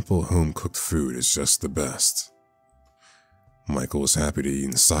simple home-cooked food is just the best. Michael was happy to eat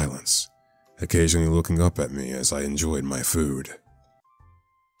in silence, occasionally looking up at me as I enjoyed my food.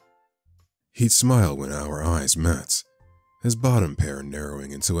 He'd smile when our eyes met, his bottom pair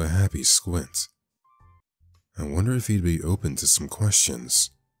narrowing into a happy squint. I wonder if he'd be open to some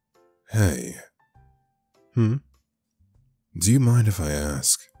questions. Hey. Do you mind if I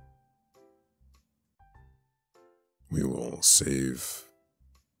ask? We will save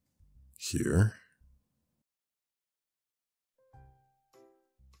here.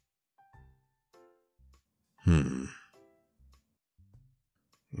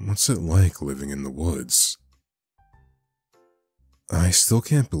 What's it like living in the woods? I still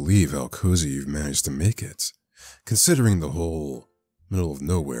can't believe how cozy you've managed to make it, considering the whole middle of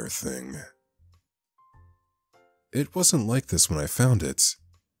nowhere thing. It wasn't like this when I found it.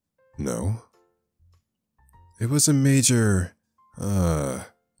 No. It was a major,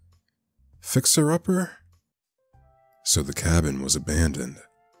 fixer-upper? So the cabin was abandoned.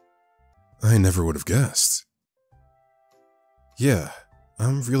 I never would have guessed. Yeah,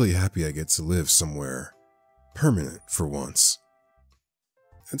 I'm really happy I get to live somewhere permanent for once.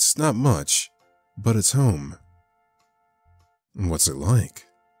 It's not much, but it's home. What's it like?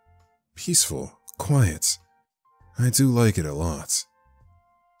 Peaceful, quiet. I do like it a lot.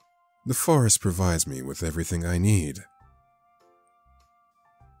 The forest provides me with everything I need.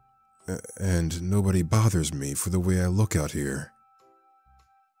 And nobody bothers me for the way I look out here.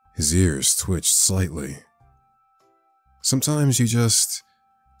 His ears twitched slightly. Sometimes you just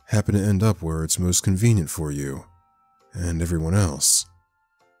happen to end up where it's most convenient for you and everyone else.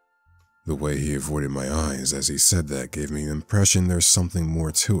 The way he avoided my eyes as he said that gave me the impression there's something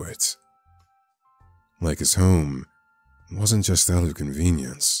more to it. Like his home wasn't just out of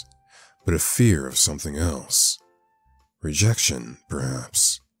convenience, but a fear of something else. Rejection,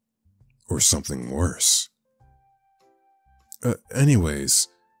 perhaps. Or something worse. Anyways,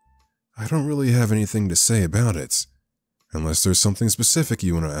 I don't really have anything to say about it, unless there's something specific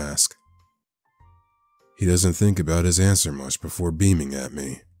you want to ask. He doesn't think about his answer much before beaming at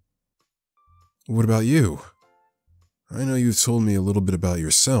me. What about you? I know you've told me a little bit about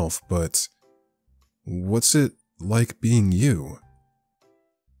yourself, but what's it like being you?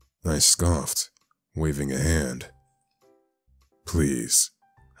 I scoffed, waving a hand. Please,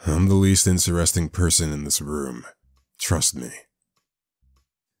 I'm the least interesting person in this room. Trust me.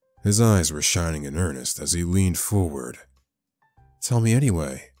 His eyes were shining in earnest as he leaned forward. Tell me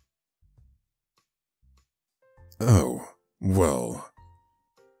anyway. Oh, well.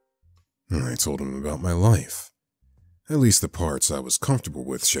 I told him about my life, at least the parts I was comfortable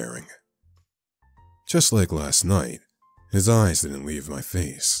with sharing. Just like last night, his eyes didn't leave my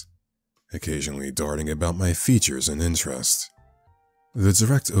face, occasionally darting about my features and interests. The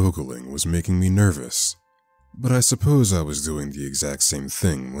direct ogling was making me nervous, but I suppose I was doing the exact same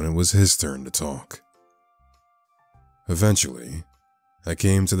thing when it was his turn to talk. Eventually, I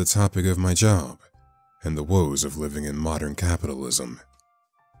came to the topic of my job and the woes of living in modern capitalism.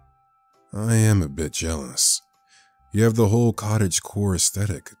 I am a bit jealous. You have the whole cottagecore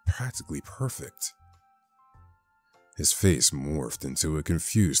aesthetic practically perfect. His face morphed into a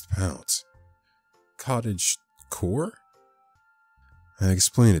confused pout. Cottagecore? I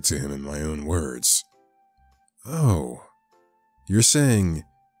explained it to him in my own words. Oh, you're saying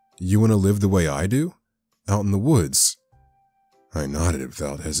you want to live the way I do? Out in the woods? I nodded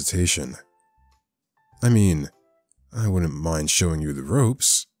without hesitation. I mean, I wouldn't mind showing you the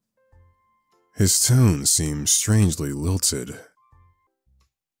ropes. His tone seemed strangely lilted.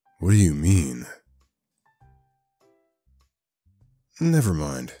 What do you mean? Never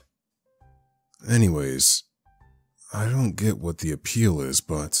mind. Anyways, I don't get what the appeal is,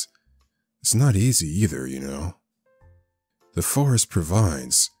 but it's not easy either, you know. The forest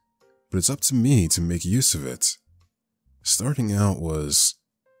provides, but it's up to me to make use of it. Starting out was...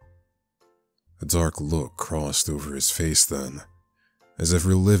 A dark look crossed over his face then, as if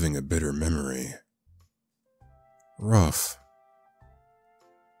reliving a bitter memory. Rough.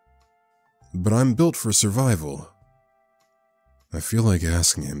 But I'm built for survival. I feel like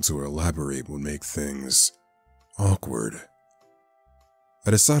asking him to elaborate would make things awkward. I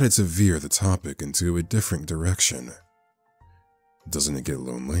decided to veer the topic into a different direction. Doesn't it get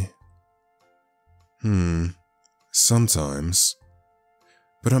lonely? Sometimes.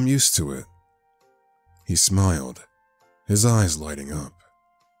 But I'm used to it. He smiled, his eyes lighting up.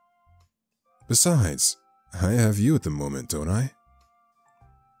 Besides, I have you at the moment, don't I?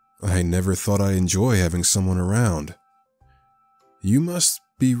 I never thought I'd enjoy having someone around. You must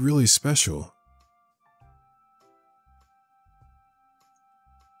be really special.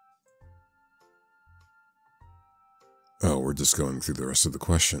 Oh, we're just going through the rest of the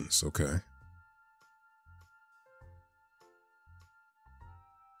questions, okay.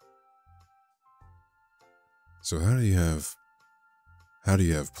 So how do you have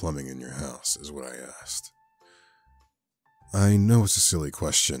plumbing in your house, is what I asked. I know it's a silly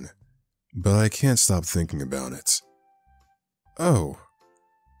question, but I can't stop thinking about it. Oh,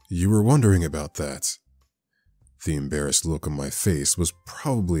 you were wondering about that. The embarrassed look on my face was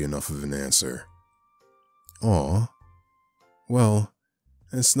probably enough of an answer. Aw. Well,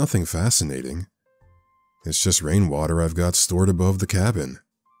 it's nothing fascinating. It's just rainwater I've got stored above the cabin.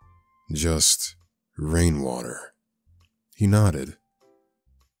 Just rainwater. He nodded.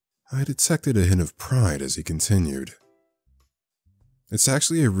 I detected a hint of pride as he continued. It's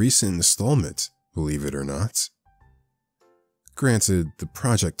actually a recent installment, believe it or not. Granted, the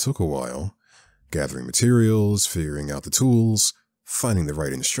project took a while, gathering materials, figuring out the tools, finding the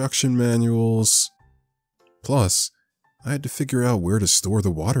right instruction manuals. Plus, I had to figure out where to store the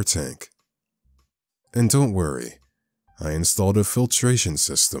water tank. And don't worry, I installed a filtration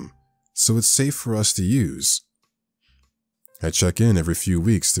system, so it's safe for us to use. I check in every few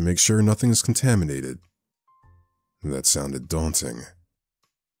weeks to make sure nothing's contaminated. That sounded daunting,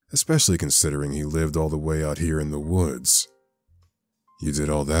 especially considering he lived all the way out here in the woods. You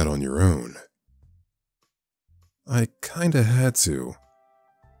did all that on your own. I kinda had to.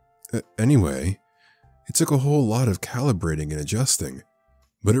 Anyway, it took a whole lot of calibrating and adjusting,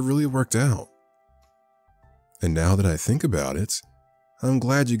 but it really worked out. And now that I think about it, I'm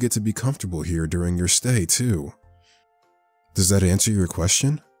glad you get to be comfortable here during your stay, too. Does that answer your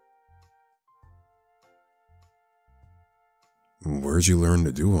question? Where'd you learn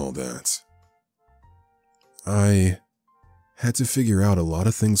to do all that? I had to figure out a lot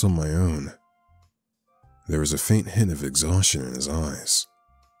of things on my own. There was a faint hint of exhaustion in his eyes.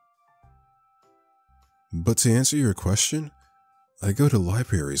 But to answer your question, I go to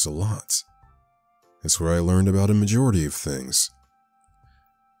libraries a lot. It's where I learned about a majority of things.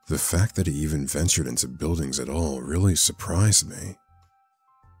 The fact that he even ventured into buildings at all really surprised me.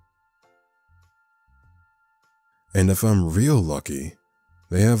 And if I'm real lucky,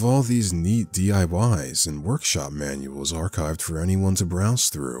 they have all these neat DIYs and workshop manuals archived for anyone to browse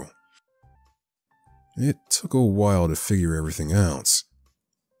through. It took a while to figure everything out.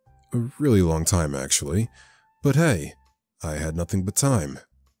 A really long time, actually, but hey, I had nothing but time.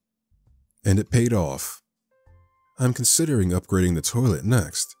 And it paid off. I'm considering upgrading the toilet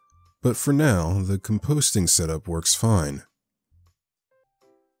next, but for now, the composting setup works fine.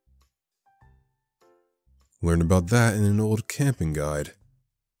 Learned about that in an old camping guide.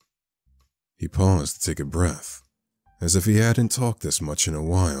 He paused to take a breath, as if he hadn't talked this much in a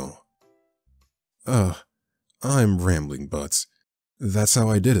while. I'm rambling, but that's how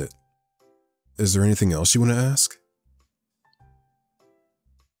I did it. Is there anything else you want to ask?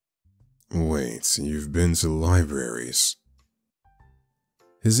 Wait, you've been to libraries?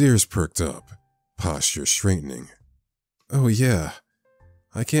 His ears perked up, posture straightening. Oh yeah,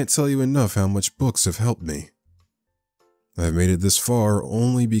 I can't tell you enough how much books have helped me. I've made it this far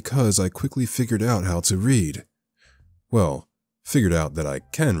only because I quickly figured out how to read. Well, figured out that I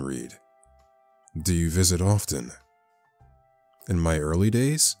can read. Do you visit often? In my early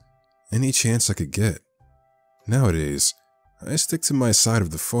days, any chance I could get. Nowadays, I stick to my side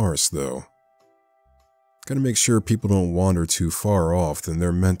of the forest though. Gotta make sure people don't wander too far off than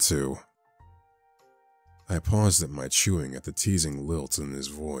they're meant to. I paused at my chewing at the teasing lilt in his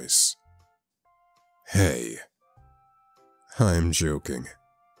voice. Hey. I'm joking.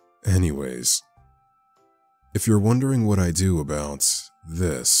 Anyways, if you're wondering what I do about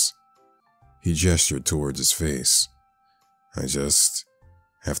this, he gestured towards his face. I just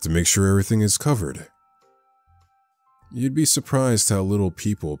have to make sure everything is covered. You'd be surprised how little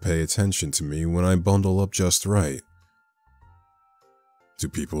people pay attention to me when I bundle up just right. Do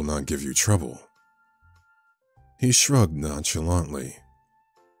people not give you trouble? He shrugged nonchalantly.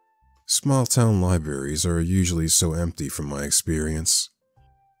 Small-town libraries are usually so empty from my experience.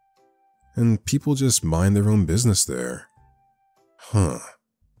 And people just mind their own business there. Huh.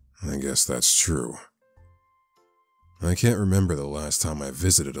 I guess that's true. I can't remember the last time I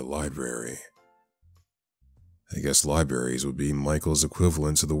visited a library. I guess libraries would be Michael's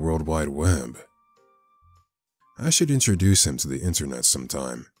equivalent to the World Wide Web. I should introduce him to the internet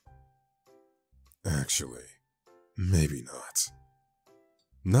sometime. Actually, maybe not.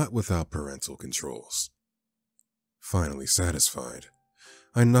 Not without parental controls. Finally satisfied,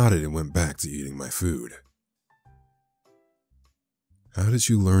 I nodded and went back to eating my food. How did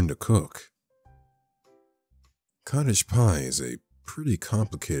you learn to cook? Cottage pie is a pretty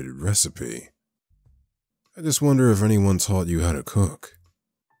complicated recipe. I just wonder if anyone taught you how to cook.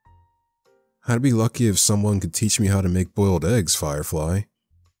 I'd be lucky if someone could teach me how to make boiled eggs, Firefly.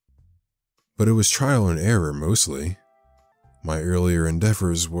 But it was trial and error mostly. My earlier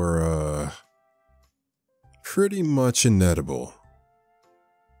endeavors were, pretty much inedible.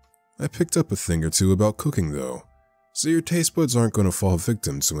 I picked up a thing or two about cooking though, so your taste buds aren't going to fall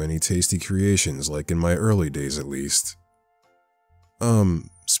victim to any tasty creations like in my early days at least.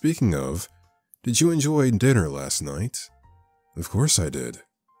 Speaking of, did you enjoy dinner last night? Of course I did.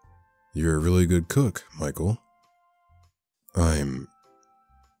 You're a really good cook, Michael. I'm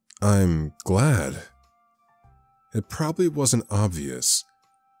glad. It probably wasn't obvious,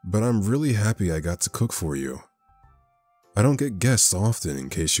 but I'm really happy I got to cook for you. I don't get guests often, in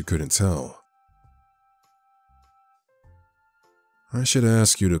case you couldn't tell. I should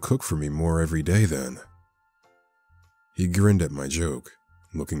ask you to cook for me more every day then. He grinned at my joke,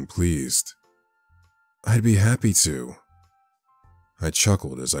 looking pleased. I'd be happy to. I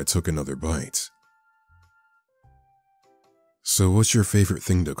chuckled as I took another bite. So what's your favorite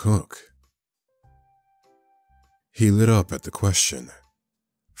thing to cook? He lit up at the question.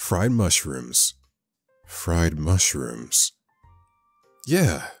 Fried mushrooms. Fried mushrooms.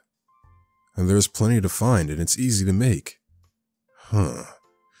 Yeah. And there's plenty to find and it's easy to make. Huh.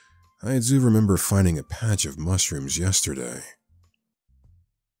 I do remember finding a patch of mushrooms yesterday.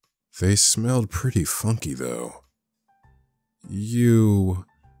 They smelled pretty funky though. You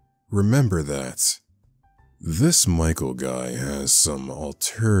remember that? This Michael guy has some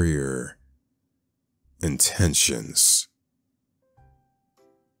ulterior intentions.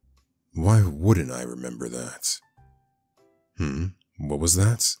 Why wouldn't I remember that? What was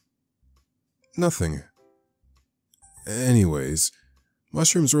that? Nothing. Anyways,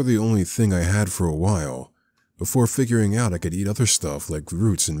 mushrooms were the only thing I had for a while, before figuring out I could eat other stuff like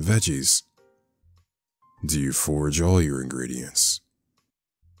roots and veggies. Do you forage all your ingredients?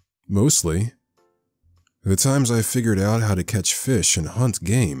 Mostly. The times I figured out how to catch fish and hunt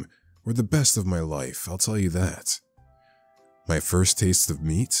game were the best of my life, I'll tell you that. My first taste of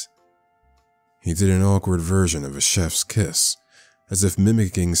meat? He did an awkward version of a chef's kiss, as if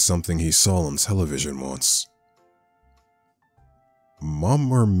mimicking something he saw on television once.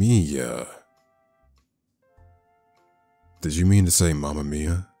 Mamma mia. Did you mean to say Mamma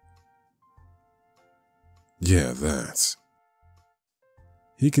Mia? Yeah, that.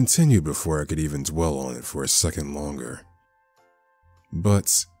 He continued before I could even dwell on it for a second longer.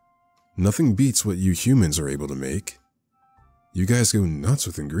 But nothing beats what you humans are able to make. You guys go nuts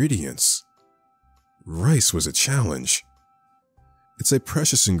with ingredients. Rice was a challenge. It's a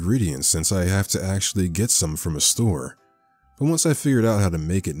precious ingredient since I have to actually get some from a store, but once I figured out how to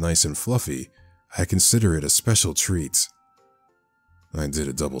make it nice and fluffy, I consider it a special treat. I did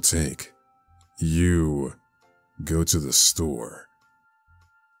a double take. You go to the store.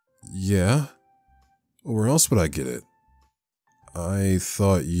 Yeah? Where else would I get it? I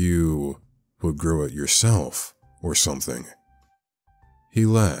thought you would grow it yourself, or something. He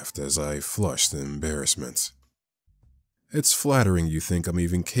laughed as I flushed in embarrassment. It's flattering you think I'm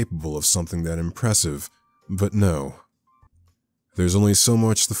even capable of something that impressive, but no. There's only so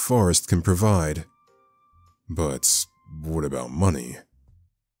much the forest can provide. But what about money?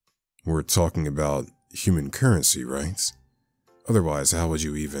 We're talking about human currency, right? Otherwise, how would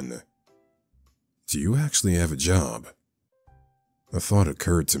you even... Do you actually have a job? A thought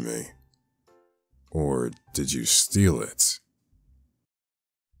occurred to me. Or did you steal it?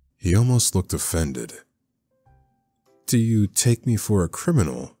 He almost looked offended. Do you take me for a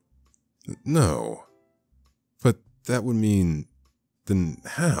criminal? No. But that would mean... Then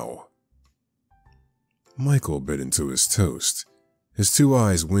how? Michael bit into his toast, his two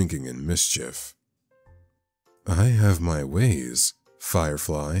eyes winking in mischief. I have my ways,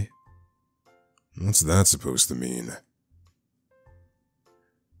 Firefly. What's that supposed to mean?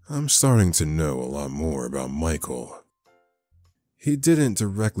 I'm starting to know a lot more about Michael. He didn't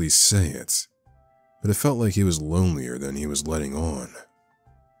directly say it, but it felt like he was lonelier than he was letting on.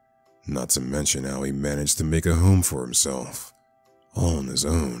 Not to mention how he managed to make a home for himself, all on his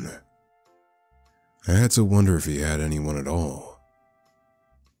own. I had to wonder if he had anyone at all.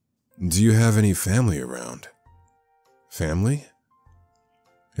 Do you have any family around? Family?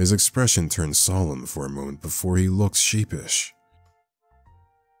 His expression turned solemn for a moment before he looked sheepish.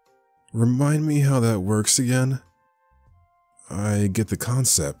 Remind me how that works again? I get the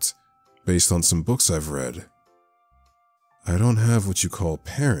concept, based on some books I've read. I don't have what you call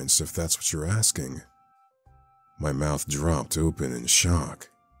parents, if that's what you're asking. My mouth dropped open in shock.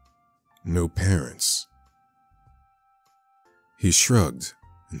 No parents. He shrugged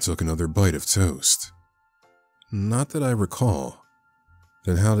and took another bite of toast. Not that I recall.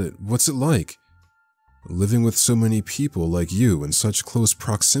 Then what's it like? Living with so many people like you in such close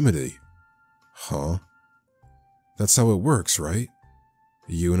proximity? Huh? That's how it works, right?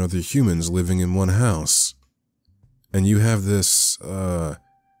 You and other humans living in one house. And you have this,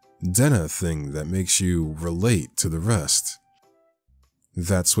 then a thing that makes you relate to the rest.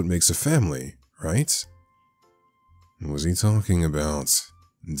 That's what makes a family, right? Was he talking about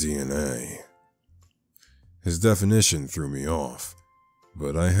DNA? His definition threw me off,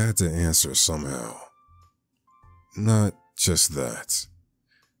 but I had to answer somehow. Not just that.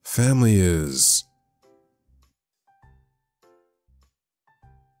 Family is...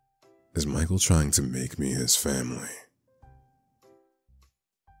 Is Michael trying to make me his family?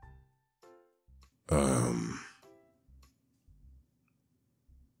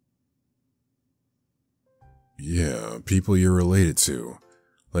 Yeah, people you're related to,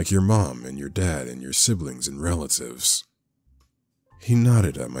 like your mom and your dad and your siblings and relatives. He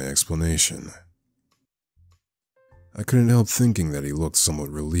nodded at my explanation. I couldn't help thinking that he looked somewhat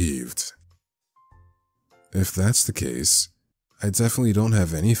relieved. If that's the case, I definitely don't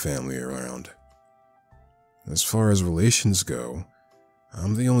have any family around. As far as relations go,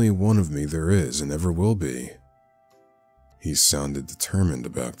 I'm the only one of me there is and ever will be. He sounded determined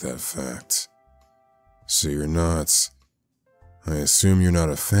about that fact. So you're not... I assume you're not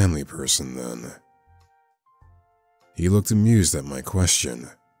a family person then. He looked amused at my question.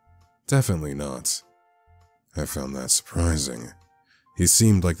 Definitely not. I found that surprising. He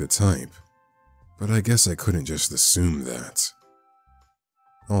seemed like the type, but I guess I couldn't just assume that.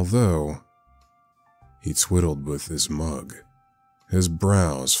 Although, he twiddled with his mug, his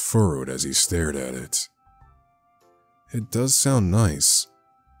brows furrowed as he stared at it. It does sound nice,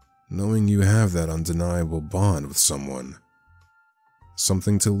 knowing you have that undeniable bond with someone.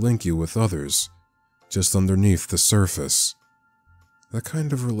 Something to link you with others, just underneath the surface. That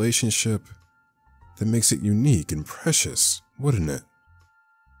kind of relationship that makes it unique and precious, wouldn't it?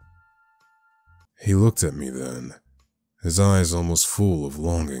 He looked at me then, his eyes almost full of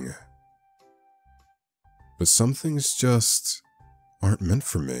longing. But some things just aren't meant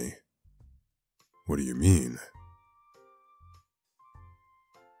for me. What do you mean?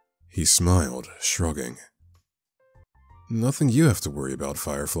 He smiled, shrugging. Nothing you have to worry about,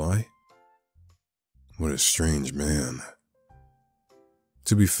 Firefly. What a strange man.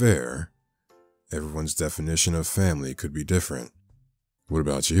 To be fair, everyone's definition of family could be different. What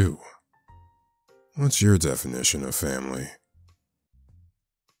about you? What's your definition of family?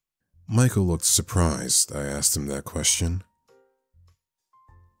 Michael looked surprised I asked him that question.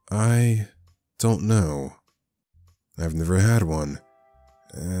 I don't know. I've never had one,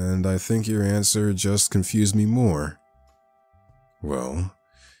 and I think your answer just confused me more. Well,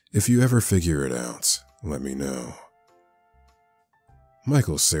 if you ever figure it out, let me know.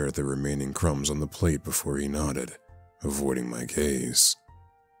 Michael stared at the remaining crumbs on the plate before he nodded, avoiding my gaze.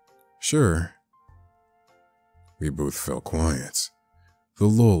 Sure. We both fell quiet, the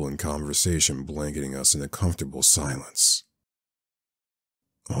lull in conversation blanketing us in a comfortable silence.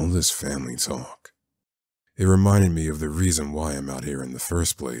 All this family talk. It reminded me of the reason why I'm out here in the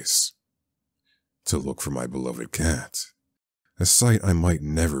first place. To look for my beloved cat, a sight I might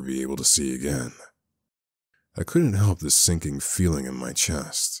never be able to see again. I couldn't help the sinking feeling in my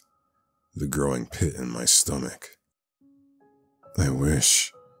chest, the growing pit in my stomach. I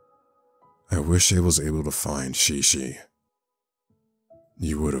wish I was able to find Shishi.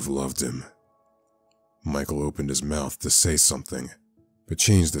 You would have loved him. Michael opened his mouth to say something, but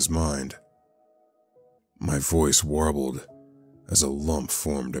changed his mind. My voice warbled as a lump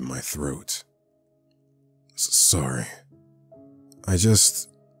formed in my throat. Sorry. I just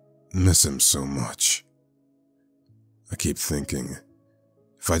miss him so much. I keep thinking,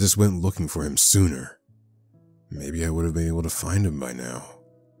 if I just went looking for him sooner, maybe I would have been able to find him by now.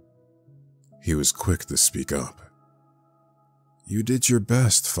 He was quick to speak up. You did your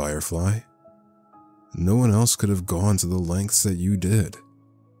best, Firefly. No one else could have gone to the lengths that you did.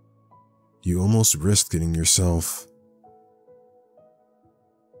 You almost risked getting yourself...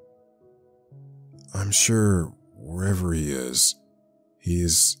 I'm sure wherever he is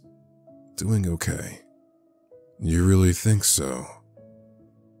doing okay. You really think so?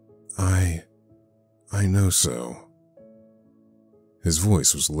 I know so. His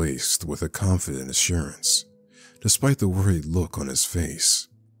voice was laced with a confident assurance, despite the worried look on his face.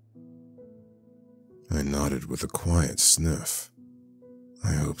 I nodded with a quiet sniff.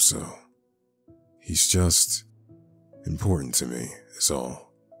 I hope so. He's just important to me, is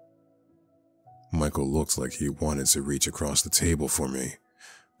all. Michael looked like he wanted to reach across the table for me,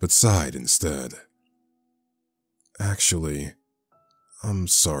 but sighed instead. Actually, I'm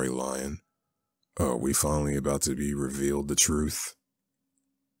sorry, Lion. Are we finally about to be revealed the truth?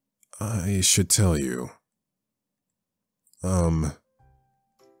 I should tell you.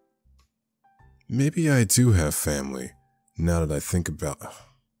 Maybe I do have family, now that I think about...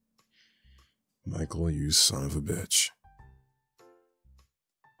 Michael, you son of a bitch.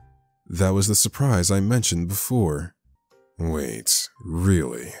 That was the surprise I mentioned before. Wait,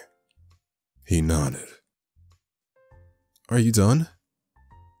 really? He nodded. Are you done?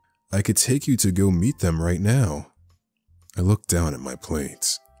 I could take you to go meet them right now. I looked down at my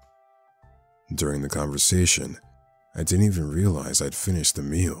plate. During the conversation, I didn't even realize I'd finished the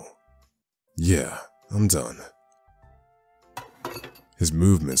meal. Yeah, I'm done. His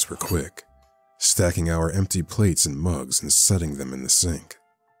movements were quick, stacking our empty plates and mugs and setting them in the sink.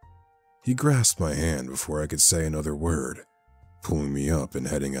 He grasped my hand before I could say another word, pulling me up and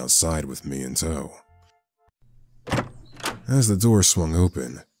heading outside with me in tow. As the door swung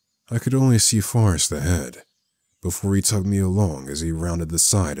open, I could only see Forrest ahead, before he tugged me along as he rounded the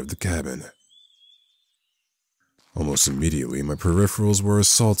side of the cabin. Almost immediately, my peripherals were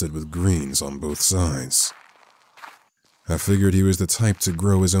assaulted with greens on both sides. I figured he was the type to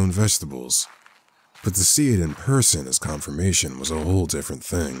grow his own vegetables, but to see it in person as confirmation was a whole different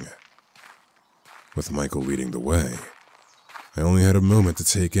thing. With Michael leading the way, I only had a moment to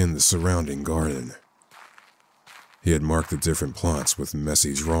take in the surrounding garden. He had marked the different plots with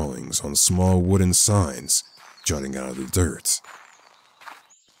messy drawings on small wooden signs jutting out of the dirt.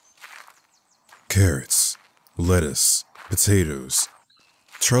 Carrots, lettuce, potatoes,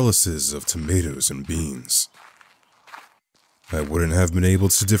 trellises of tomatoes and beans. I wouldn't have been able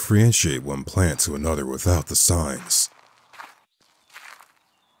to differentiate one plant to another without the signs.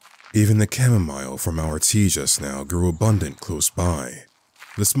 Even the chamomile from our tea just now grew abundant close by,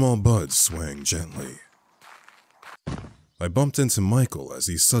 the small buds swaying gently. I bumped into Michael as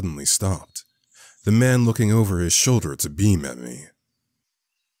he suddenly stopped, the man looking over his shoulder to beam at me.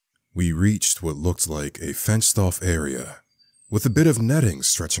 We reached what looked like a fenced-off area, with a bit of netting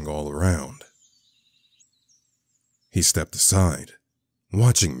stretching all around. He stepped aside,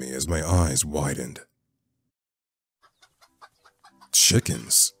 watching me as my eyes widened.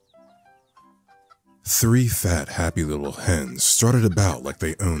 Chickens. 3 fat, happy little hens strutted about like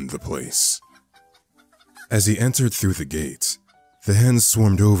they owned the place. As he entered through the gate, the hens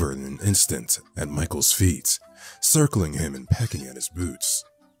swarmed over in an instant at Michael's feet, circling him and pecking at his boots.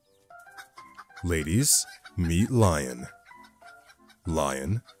 Ladies, meet Lion.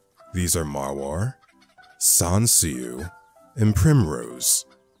 Lion, these are Marwar, Sansiu, and Primrose.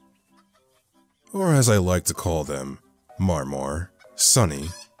 Or as I like to call them, Marmar, Sunny,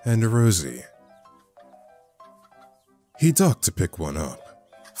 and Rosie. He ducked to pick one up,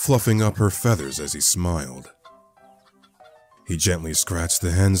 fluffing up her feathers as he smiled. He gently scratched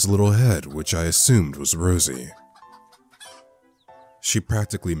the hen's little head, which I assumed was Rosie. She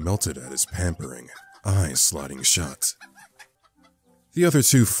practically melted at his pampering, eyes sliding shut. The other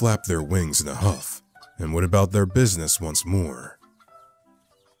 2 flapped their wings in a huff, and went about their business once more.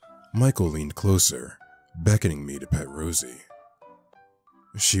 Michael leaned closer, beckoning me to pet Rosie.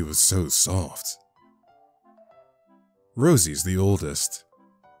 She was so soft. Rosie's the oldest.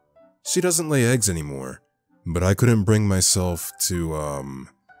 She doesn't lay eggs anymore, but I couldn't bring myself to,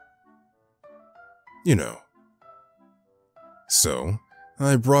 you know. So,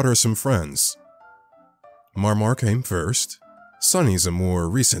 I brought her some friends. Marmar came first. Sunny's a more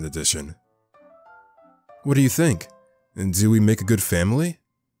recent addition. What do you think? Do we make a good family?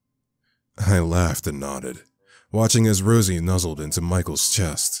 I laughed and nodded, watching as Rosie nuzzled into Michael's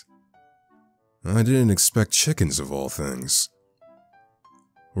chest. I didn't expect chickens of all things.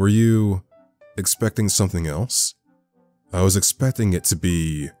 Were you expecting something else? I was expecting it to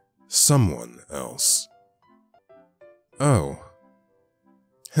be someone else. Oh.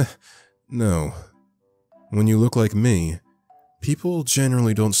 No. When you look like me, people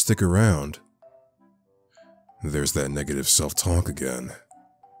generally don't stick around. There's that negative self-talk again.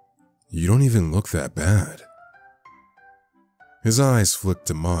 You don't even look that bad. His eyes flicked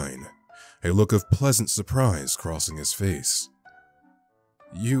to mine, a look of pleasant surprise crossing his face.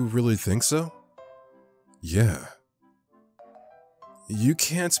 You really think so? Yeah. You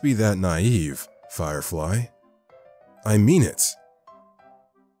can't be that naive, Firefly. I mean it.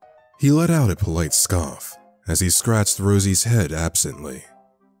 He let out a polite scoff as he scratched Rosie's head absently.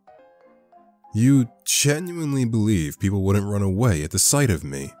 You genuinely believe people wouldn't run away at the sight of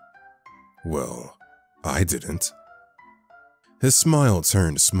me? Well, I didn't. His smile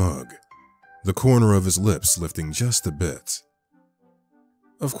turned smug, the corner of his lips lifting just a bit.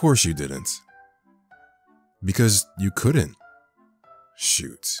 Of course you didn't. Because you couldn't.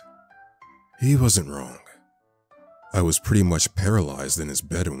 Shoot. He wasn't wrong. I was pretty much paralyzed in his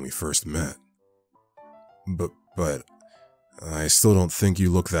bed when we first met. But I still don't think you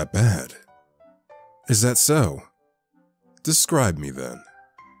look that bad. Is that so? Describe me then.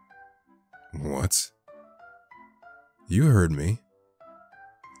 What? You heard me.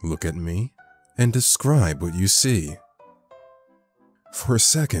 Look at me and describe what you see. For a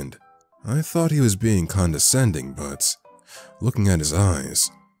second, I thought he was being condescending, but looking at his eyes,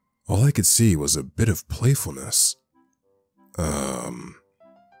 all I could see was a bit of playfulness.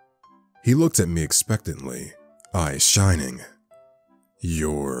 He looked at me expectantly, eyes shining.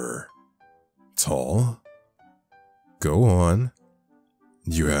 You're tall? Go on.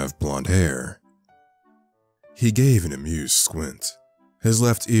 You have blonde hair. He gave an amused squint, his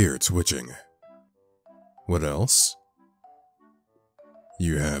left ear twitching. What else?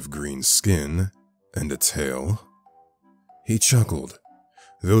 You have green skin and a tail. He chuckled,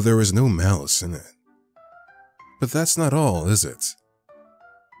 though there was no malice in it. But that's not all, is it?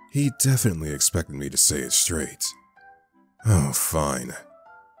 He definitely expected me to say it straight. Oh, fine.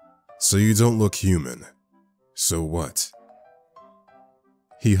 So you don't look human. So what?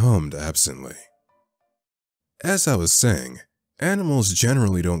 He hummed absently. As I was saying, animals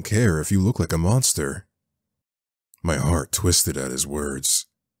generally don't care if you look like a monster. My heart twisted at his words.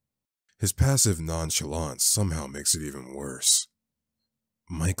 His passive nonchalance somehow makes it even worse.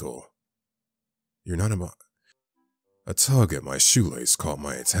 Michael, you're not a tug at my shoelace caught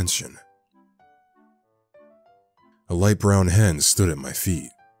my attention. A light brown hen stood at my feet,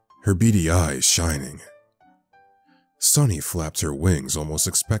 her beady eyes shining. Sunny flapped her wings almost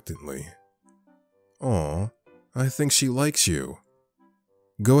expectantly. Aw, I think she likes you.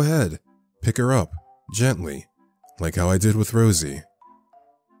 Go ahead, pick her up, gently, like how I did with Rosie.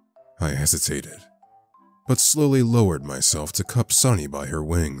 I hesitated, but slowly lowered myself to cup Sunny by her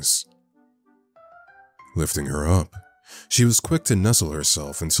wings. Lifting her up, she was quick to nestle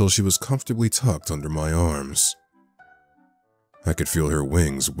herself until she was comfortably tucked under my arms. I could feel her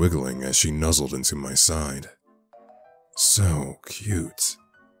wings wiggling as she nuzzled into my side. So cute.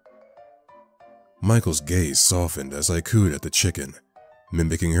 Michael's gaze softened as I cooed at the chicken,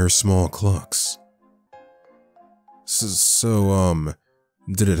 mimicking her small clucks. So,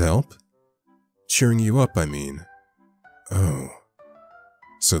 did it help? Cheering you up, I mean. Oh,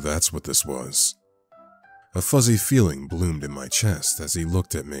 so that's what this was. A fuzzy feeling bloomed in my chest as he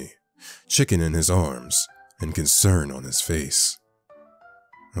looked at me, chicken in his arms, and concern on his face.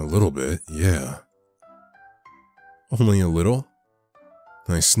 A little bit, yeah. Only a little?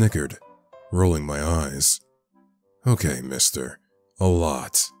 I snickered, rolling my eyes. Okay, mister, a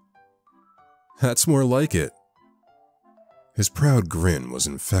lot. That's more like it. His proud grin was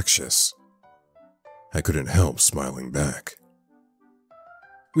infectious. I couldn't help smiling back.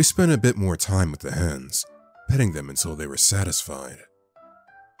 We spent a bit more time with the hens, petting them until they were satisfied.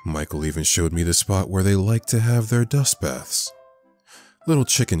 Michael even showed me the spot where they like to have their dust baths. Little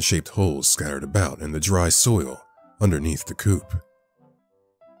chicken-shaped holes scattered about in the dry soil underneath the coop.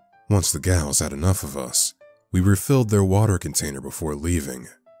 Once the gals had enough of us, we refilled their water container before leaving.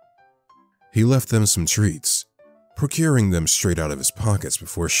 He left them some treats, procuring them straight out of his pockets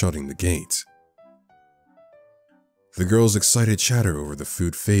before shutting the gate. The girls' excited chatter over the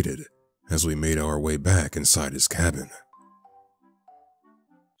food faded as we made our way back inside his cabin.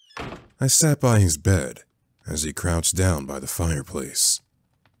 I sat by his bed as he crouched down by the fireplace.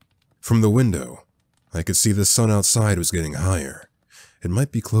 From the window, I could see the sun outside was getting higher. It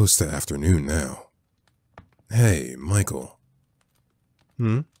might be close to afternoon now. Hey, Michael.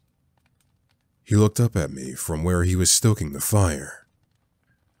 He looked up at me from where he was stoking the fire.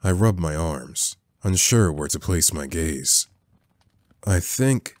 I rubbed my arms, unsure where to place my gaze. I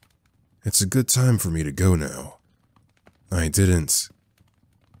think it's a good time for me to go now. I didn't.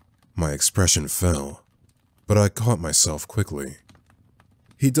 My expression fell, but I caught myself quickly.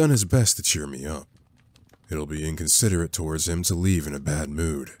 He'd done his best to cheer me up. It'll be inconsiderate towards him to leave in a bad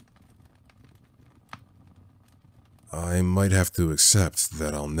mood. I might have to accept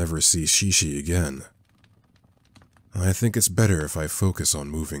that I'll never see Shishi again. I think it's better if I focus on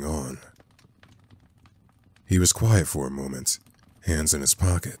moving on. He was quiet for a moment, hands in his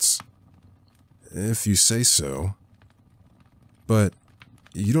pockets. If you say so. But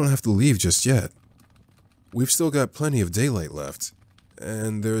you don't have to leave just yet. We've still got plenty of daylight left,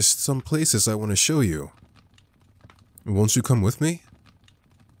 and there's some places I want to show you. Won't you come with me?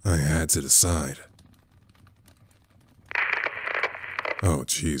 I had to decide. Oh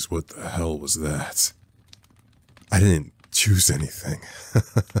geez, what the hell was that? I didn't choose anything.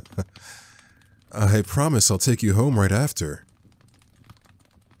 I promise I'll take you home right after.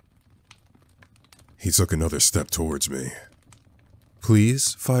 He took another step towards me.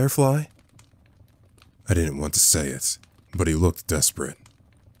 Please, Firefly? I didn't want to say it, but he looked desperate.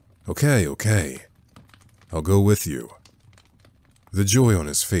 Okay. I'll go with you. The joy on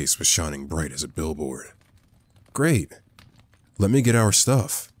his face was shining bright as a billboard. "Great. Let me get our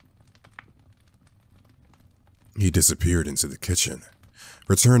stuff." He disappeared into the kitchen,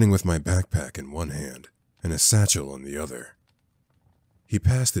 returning with my backpack in one hand and a satchel in the other. He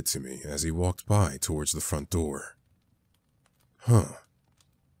passed it to me as he walked by towards the front door. I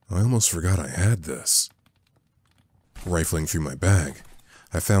almost forgot I had this. Rifling through my bag,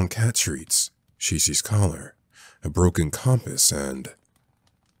 I found cat treats, Shishi's collar, a broken compass, and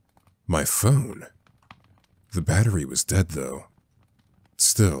my phone. The battery was dead, though.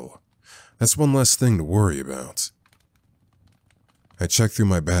 Still, that's one less thing to worry about. I checked through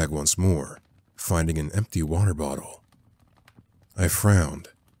my bag once more, finding an empty water bottle. I frowned,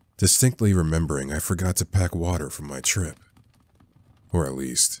 distinctly remembering I forgot to pack water for my trip. Or at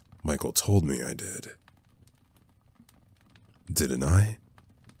least, Michael told me I did. Didn't I?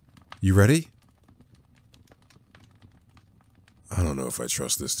 You ready? I don't know if I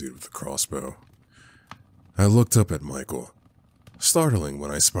trust this dude with the crossbow. I looked up at Michael, startling when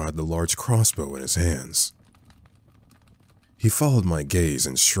I spotted the large crossbow in his hands. He followed my gaze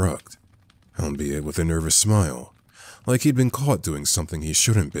and shrugged, albeit with a nervous smile, like he'd been caught doing something he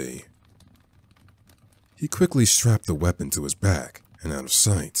shouldn't be. He quickly strapped the weapon to his back and out of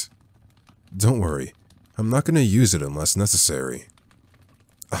sight. "Don't worry, I'm not going to use it unless necessary."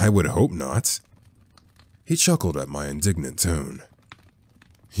 "I would hope not." He chuckled at my indignant tone.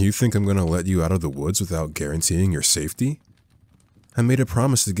 "You think I'm going to let you out of the woods without guaranteeing your safety? I made a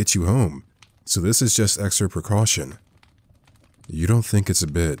promise to get you home, so this is just extra precaution. You don't think it's a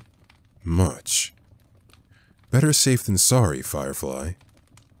bit much? Better safe than sorry, Firefly."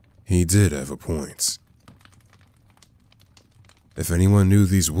 He did have a point. If anyone knew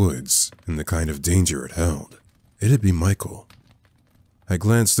these woods and the kind of danger it held, it'd be Michael. I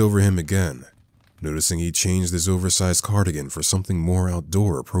glanced over him again, noticing he changed his oversized cardigan for something more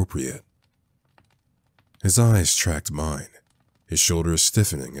outdoor appropriate. His eyes tracked mine, his shoulders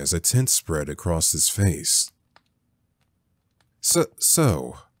stiffening as a tint spread across his face.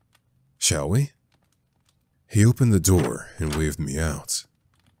 So, shall we?" He opened the door and waved me out.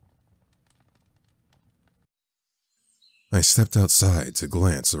 I stepped outside to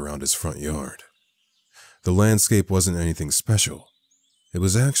glance around his front yard. The landscape wasn't anything special. It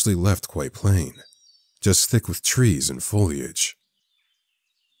was actually left quite plain, just thick with trees and foliage.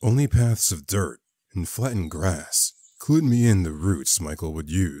 Only paths of dirt and flattened grass clued me in the routes Michael would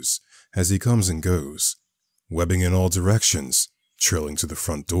use as he comes and goes, webbing in all directions, trailing to the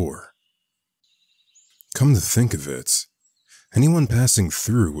front door. Come to think of it, anyone passing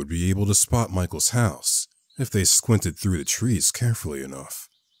through would be able to spot Michael's house if they squinted through the trees carefully enough.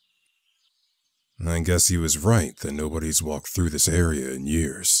 I guess he was right that nobody's walked through this area in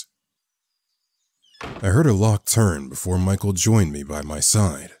years. I heard a lock turn before Michael joined me by my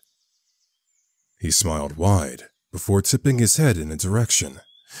side. He smiled wide before tipping his head in a direction,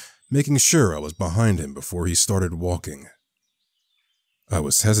 making sure I was behind him before he started walking. I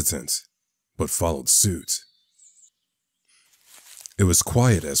was hesitant, but followed suit. It was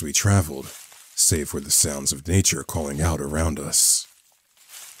quiet as we traveled, save for the sounds of nature calling out around us.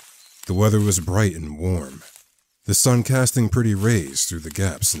 The weather was bright and warm, the sun casting pretty rays through the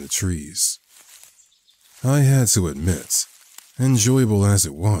gaps in the trees. I had to admit, enjoyable as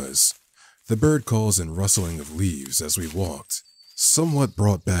it was, the bird calls and rustling of leaves as we walked somewhat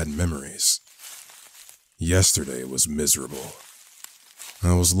brought bad memories. Yesterday was miserable.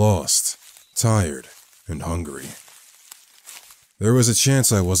 I was lost, tired, and hungry. There was a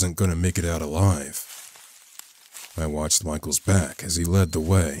chance I wasn't going to make it out alive. I watched Michael's back as he led the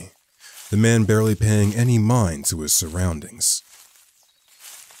way, the man barely paying any mind to his surroundings.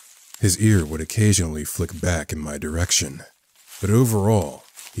 His ear would occasionally flick back in my direction, but overall,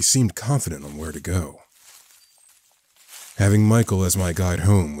 he seemed confident on where to go. Having Michael as my guide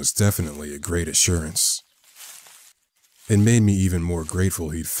home was definitely a great assurance. It made me even more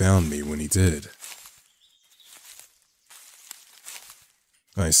grateful he'd found me when he did.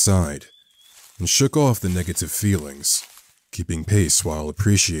 I sighed and shook off the negative feelings, keeping pace while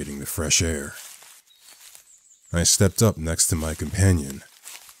appreciating the fresh air. I stepped up next to my companion,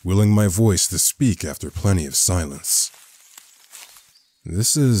 willing my voice to speak after plenty of silence.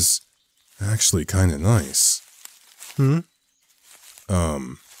 "This is actually kinda nice."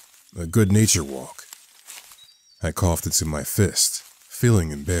 A good nature walk." I coughed into my fist,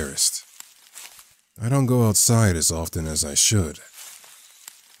 feeling embarrassed. "I don't go outside as often as I should."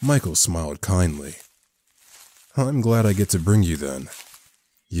 Michael smiled kindly. "I'm glad I get to bring you then."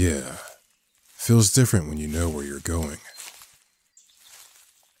 "Yeah, feels different when you know where you're going."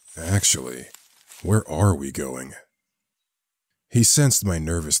 "Actually, where are we going?" He sensed my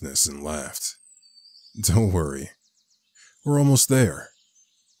nervousness and laughed. "Don't worry. We're almost there."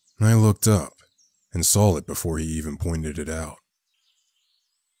 I looked up and saw it before he even pointed it out.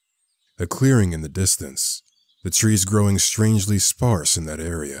 A clearing in the distance, the trees growing strangely sparse in that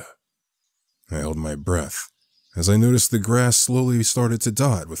area. I held my breath as I noticed the grass slowly started to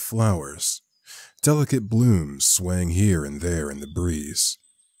dot with flowers, delicate blooms swaying here and there in the breeze.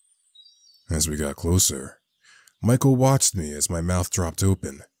 As we got closer, Michael watched me as my mouth dropped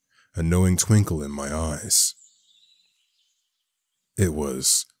open, a knowing twinkle in my eyes. It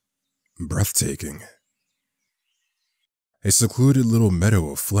was breathtaking. A secluded little meadow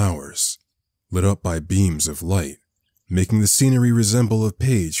of flowers, lit up by beams of light, making the scenery resemble a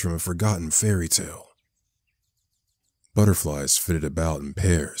page from a forgotten fairy tale. Butterflies flitted about in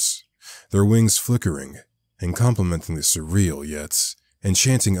pairs, their wings flickering and complementing the surreal yet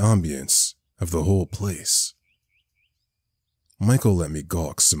enchanting ambience of the whole place. Michael let me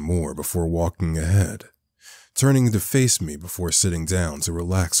gawk some more before walking ahead, turning to face me before sitting down to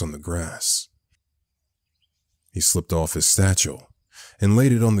relax on the grass. He slipped off his satchel and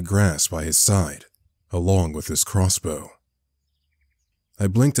laid it on the grass by his side, along with his crossbow. I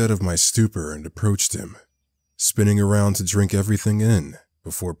blinked out of my stupor and approached him, spinning around to drink everything in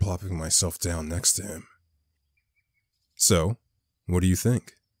before plopping myself down next to him. "So, what do you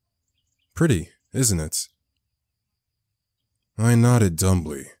think? Pretty, isn't it?" I nodded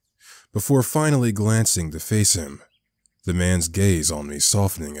dumbly, before finally glancing to face him, the man's gaze on me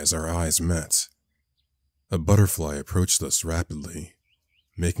softening as our eyes met. A butterfly approached us rapidly,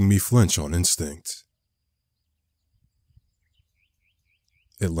 making me flinch on instinct.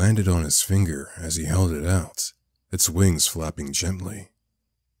 It landed on his finger as he held it out, its wings flapping gently.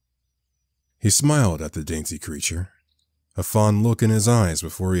 He smiled at the dainty creature, a fond look in his eyes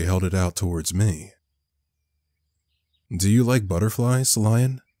before he held it out towards me. "Do you like butterflies,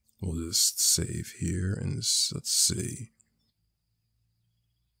 Lion?" We'll just save here and let's see.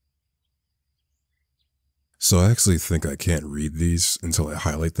 So I actually think I can't read these until I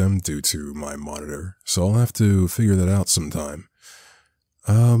highlight them due to my monitor, so I'll have to figure that out sometime.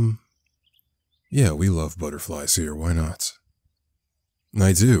 Yeah, we love butterflies here, why not?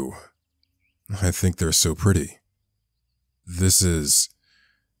 I do. I think they're so pretty. This is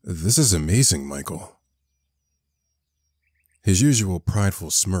amazing, Michael. His usual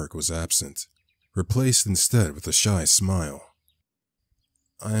prideful smirk was absent, replaced instead with a shy smile.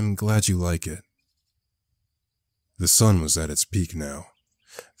 "I'm glad you like it." The sun was at its peak now,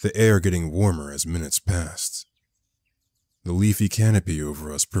 the air getting warmer as minutes passed. The leafy canopy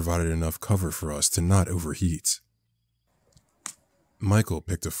over us provided enough cover for us to not overheat. Michael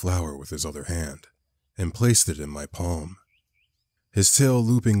picked a flower with his other hand and placed it in my palm, his tail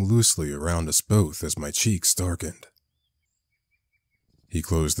looping loosely around us both as my cheeks darkened. He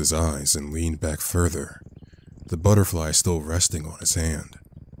closed his eyes and leaned back further, the butterfly still resting on his hand.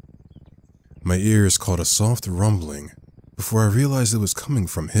 My ears caught a soft rumbling before I realized it was coming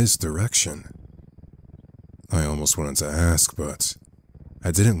from his direction. I almost wanted to ask, but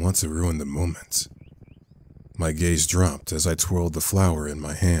I didn't want to ruin the moment. My gaze dropped as I twirled the flower in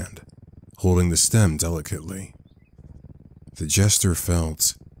my hand, holding the stem delicately. The gesture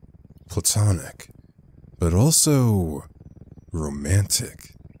felt platonic, but also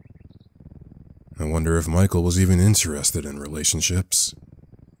romantic. I wonder if Michael was even interested in relationships.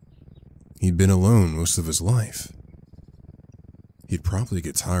 He'd been alone most of his life. He'd probably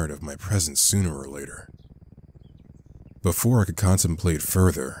get tired of my presence sooner or later. Before I could contemplate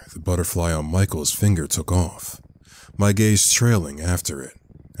further, the butterfly on Michael's finger took off, my gaze trailing after it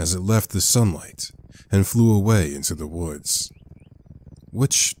as it left the sunlight and flew away into the woods.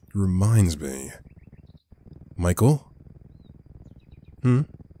 Which reminds me... Michael?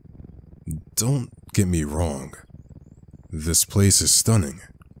 Don't get me wrong. This place is stunning.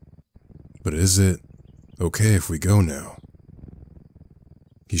 But is it okay if we go now?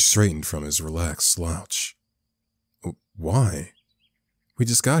 He straightened from his relaxed slouch. Why? We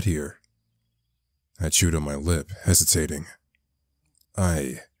just got here. I chewed on my lip, hesitating.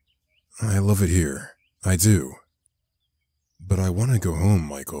 I love it here. I do. But I want to go home,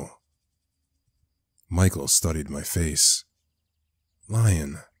 Michael. Michael studied my face.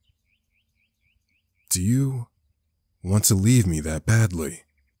 Lion, do you want to leave me that badly?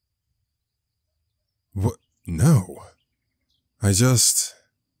 What? No. I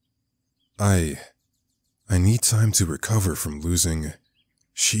need time to recover from losing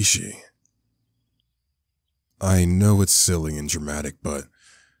Shishi. I know it's silly and dramatic, but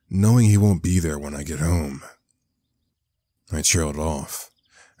knowing he won't be there when I get home. I trailed off,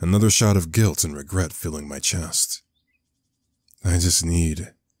 another shot of guilt and regret filling my chest. I just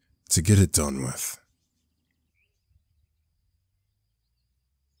need to get it done with.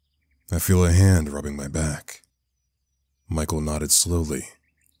 I feel a hand rubbing my back. Michael nodded slowly,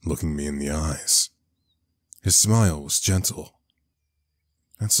 looking me in the eyes. His smile was gentle.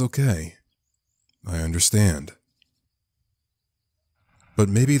 That's okay. I understand. But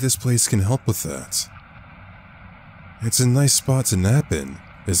maybe this place can help with that. It's a nice spot to nap in,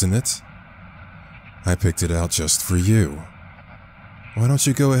 isn't it? I picked it out just for you. Why don't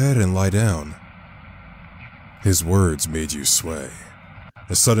you go ahead and lie down? His words made you sway,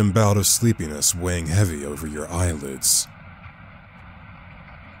 a sudden bout of sleepiness weighing heavy over your eyelids.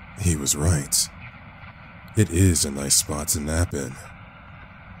 He was right. It is a nice spot to nap in.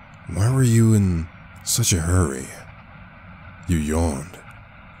 Why were you in such a hurry? You yawned,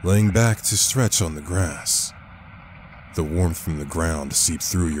 laying back to stretch on the grass. The warmth from the ground seeped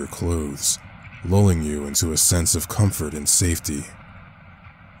through your clothes, lulling you into a sense of comfort and safety.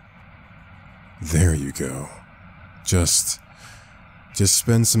 There you go. Just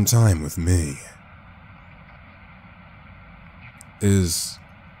spend some time with me. Is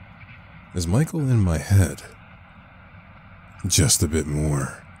Michael in my head? Just a bit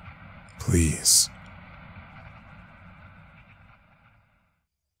more, please.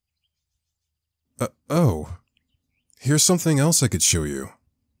 Oh, here's something else I could show you.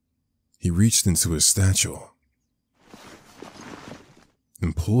 He reached into his satchel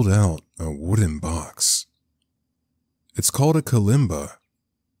and pulled out a wooden box. It's called a kalimba.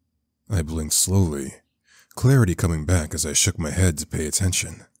 I blinked slowly, clarity coming back as I shook my head to pay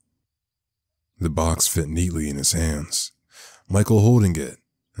attention. The box fit neatly in his hands, Michael holding it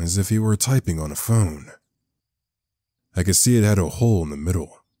as if he were typing on a phone. I could see it had a hole in the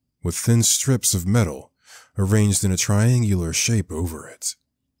middle, with thin strips of metal arranged in a triangular shape over it.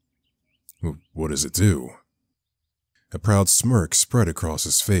 What does it do? A proud smirk spread across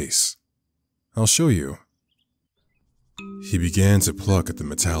his face. I'll show you. He began to pluck at the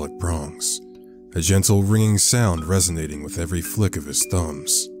metallic prongs, a gentle ringing sound resonating with every flick of his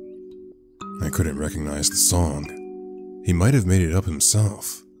thumbs. I couldn't recognize the song. He might have made it up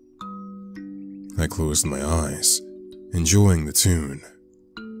himself. I closed my eyes, enjoying the tune.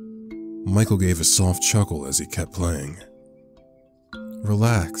 Michael gave a soft chuckle as he kept playing.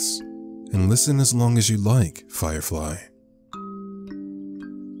 Relax, and listen as long as you like, Firefly.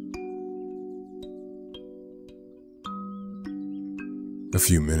 A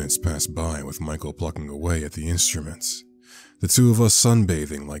few minutes passed by with Michael plucking away at the instruments, the two of us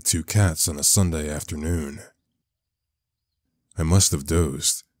sunbathing like two cats on a Sunday afternoon. I must have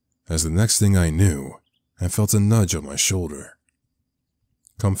dozed, as the next thing I knew, I felt a nudge on my shoulder.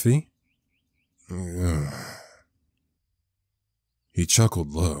 Comfy? He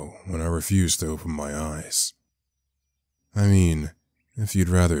chuckled low when I refused to open my eyes. I mean, if you'd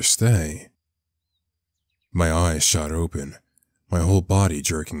rather stay. My eyes shot open, my whole body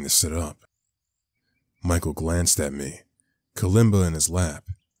jerking to sit up. Michael glanced at me, kalimba in his lap,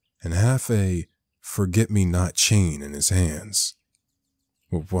 and half a forget-me-not chain in his hands.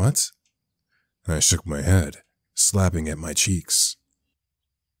 What? I shook my head, slapping at my cheeks.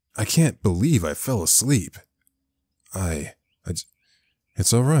 I can't believe I fell asleep.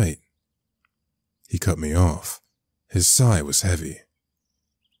 It's all right. He cut me off. His sigh was heavy.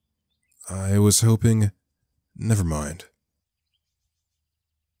 I was hoping... Never mind.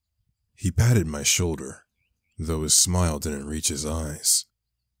 He patted my shoulder, though his smile didn't reach his eyes.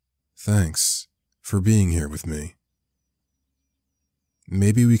 Thanks for being here with me.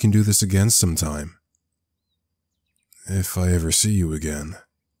 Maybe we can do this again sometime. If I ever see you again.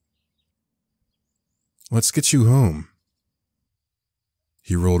 Let's get you home.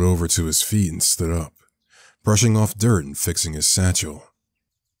 He rolled over to his feet and stood up, brushing off dirt and fixing his satchel.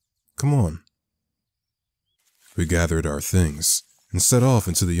 Come on. We gathered our things and set off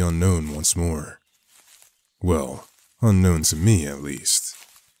into the unknown once more. Well, unknown to me at least.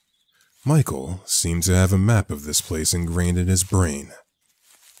 Michael seemed to have a map of this place ingrained in his brain.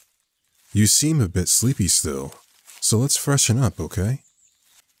 You seem a bit sleepy still, so let's freshen up, okay?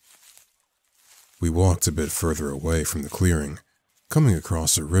 We walked a bit further away from the clearing, coming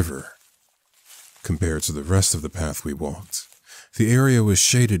across a river. Compared to the rest of the path we walked, the area was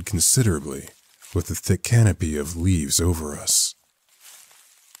shaded considerably, with a thick canopy of leaves over us.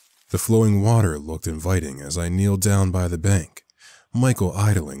 The flowing water looked inviting as I kneeled down by the bank, Michael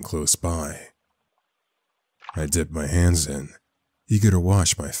idling close by. I dipped my hands in, eager to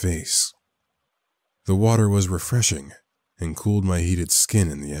wash my face. The water was refreshing and cooled my heated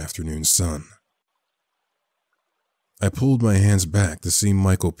skin in the afternoon sun. I pulled my hands back to see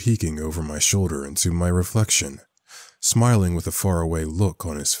Michael peeking over my shoulder into my reflection, smiling with a faraway look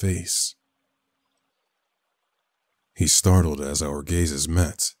on his face. He startled as our gazes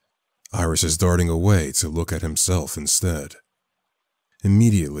met, irises darting away to look at himself instead.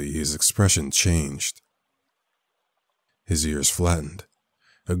 Immediately, his expression changed. His ears flattened,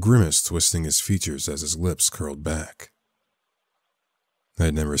 a grimace twisting his features as his lips curled back. I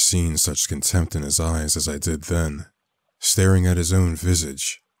had never seen such contempt in his eyes as I did then, staring at his own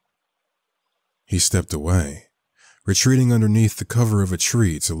visage. He stepped away, retreating underneath the cover of a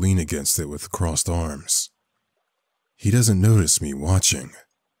tree to lean against it with crossed arms. He doesn't notice me watching.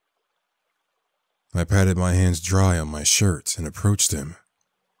 I patted my hands dry on my shirt and approached him.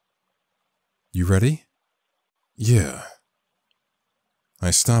 "You ready?" "Yeah." I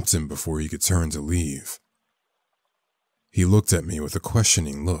stopped him before he could turn to leave. He looked at me with a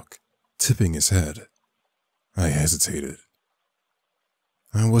questioning look, tipping his head. I hesitated.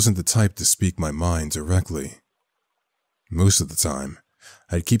 I wasn't the type to speak my mind directly. Most of the time,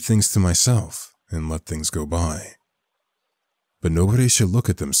 I'd keep things to myself and let things go by. But nobody should look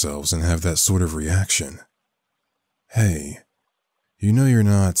at themselves and have that sort of reaction. Hey, you know you're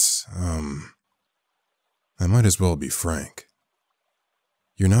not, I might as well be frank.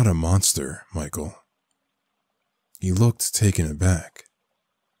 You're not a monster, Michael. He looked taken aback.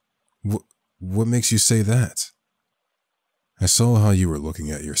 What makes you say that? I saw how you were looking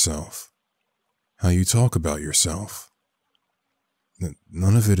at yourself, how you talk about yourself.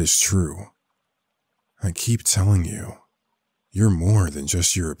 None of it is true. I keep telling you, you're more than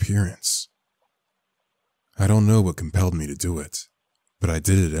just your appearance. I don't know what compelled me to do it, but I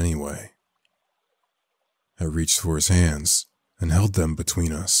did it anyway. I reached for his hands and held them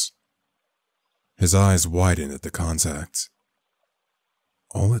between us. His eyes widened at the contact.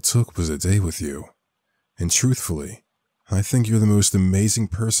 All it took was a day with you, and truthfully, I think you're the most amazing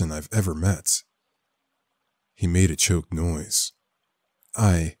person I've ever met. He made a choked noise.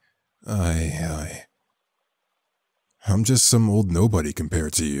 I'm just some old nobody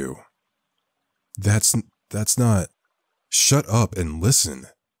compared to you. That's not... Shut up and listen.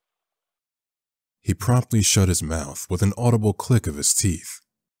 He promptly shut his mouth with an audible click of his teeth.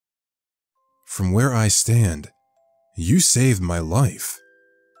 From where I stand, you saved my life.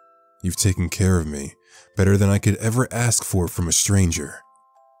 You've taken care of me better than I could ever ask for from a stranger.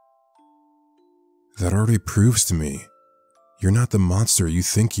 That already proves to me you're not the monster you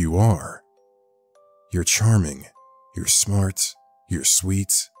think you are. You're charming, you're smart, you're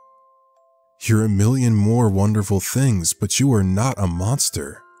sweet. You're a million more wonderful things, but you are not a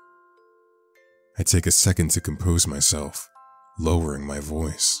monster. I take a second to compose myself, lowering my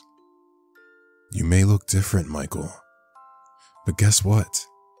voice. You may look different, Michael, but guess what?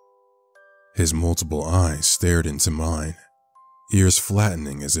 His multiple eyes stared into mine, ears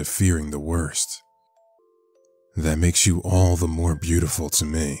flattening as if fearing the worst. That makes you all the more beautiful to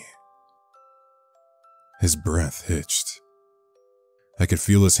me. His breath hitched. I could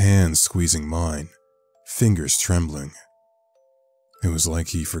feel his hands squeezing mine, fingers trembling. It was like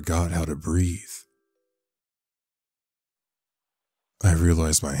he forgot how to breathe. I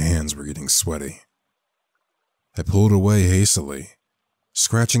realized my hands were getting sweaty. I pulled away hastily,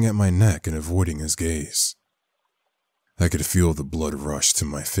 scratching at my neck and avoiding his gaze. I could feel the blood rush to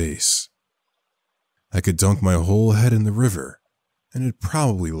my face. I could dunk my whole head in the river, and it'd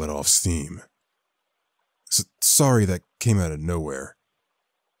probably let off steam. Sorry that came out of nowhere.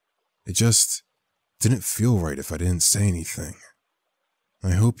 It just didn't feel right if I didn't say anything.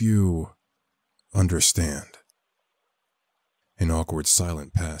 I hope you understand. An awkward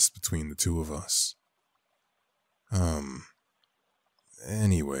silence passed between the two of us.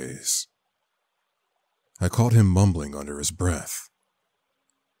 Anyways. I caught him mumbling under his breath.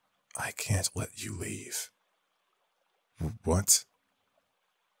 I can't let you leave. What?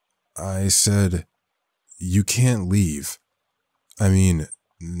 I said, you can't leave. I mean,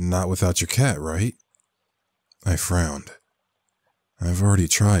 not without your cat, right? I frowned. I've already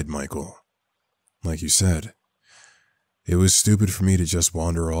tried, Michael. Like you said, it was stupid for me to just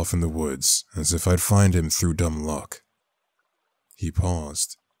wander off in the woods, as if I'd find him through dumb luck. He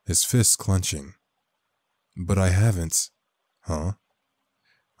paused, his fists clenching. But I haven't. Huh?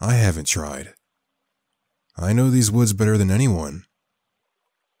 I haven't tried. I know these woods better than anyone.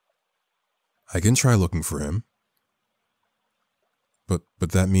 I can try looking for him. But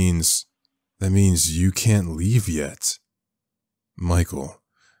that means you can't leave yet. Michael,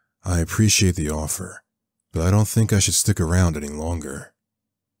 I appreciate the offer, but I don't think I should stick around any longer.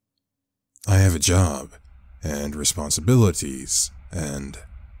 I have a job, and responsibilities, and...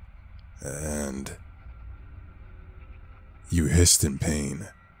 You hissed in pain,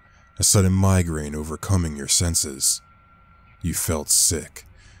 a sudden migraine overcoming your senses. You felt sick,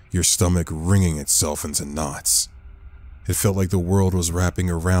 your stomach wringing itself into knots. It felt like the world was wrapping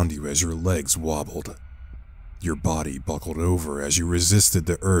around you as your legs wobbled. Your body buckled over as you resisted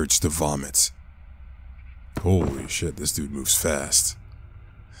the urge to vomit. Holy shit, this dude moves fast.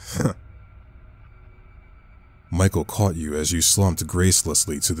 Michael caught you as you slumped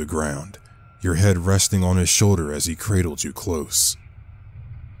gracelessly to the ground, your head resting on his shoulder as he cradled you close.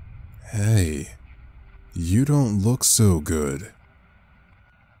 Hey, you don't look so good.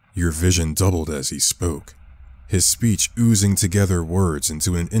 Your vision doubled as he spoke, his speech oozing together words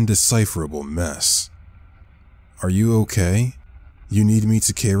into an indecipherable mess. Are you okay? You need me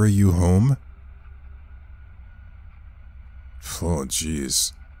to carry you home? Oh,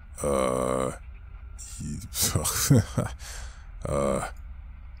 jeez.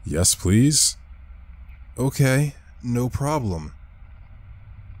 Yes, please? Okay, no problem.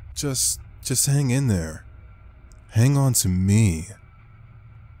 Just hang in there. Hang on to me.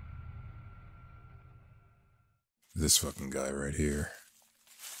 This fucking guy right here.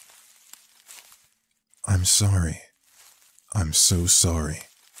 I'm sorry. I'm so sorry.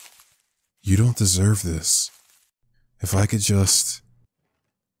 You don't deserve this. If I could just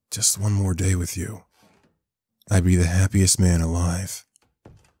one more day with you, I'd be the happiest man alive.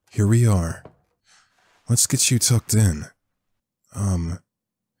 Here we are. Let's get you tucked in.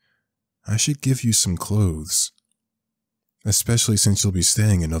 I should give you some clothes. Especially since you'll be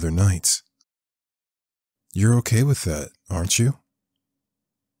staying another night. You're okay with that, aren't you?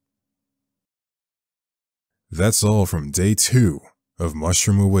 That's all from day 2 of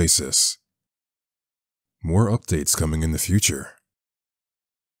Mushroom Oasis. More updates coming in the future.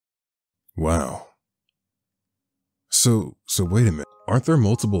 Wow. So wait a minute. Aren't there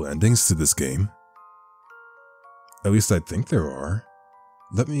multiple endings to this game? At least I think there are.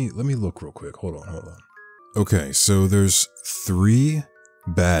 Let me look real quick. Hold on. Okay, so there's 3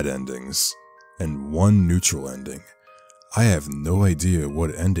 bad endings and 1 neutral ending. I have no idea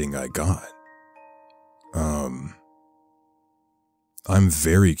what ending I got. I'm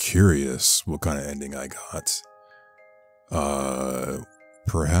very curious what kind of ending I got.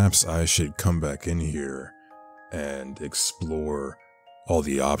 Perhaps I should come back in here and explore all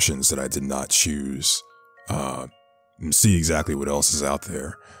the options that I did not choose, and see exactly what else is out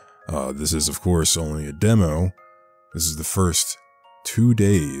there. This is, of course, only a demo. This is the first 2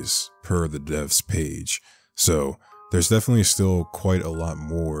 days per the devs page, so there's definitely still quite a lot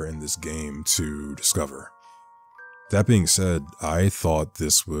more in this game to discover. That being said, I thought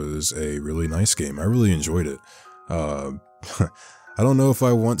this was a really nice game. I really enjoyed it. I don't know if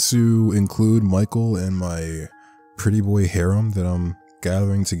I want to include Michael in my pretty boy harem that I'm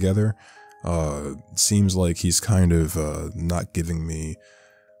gathering together. Seems like he's kind of not giving me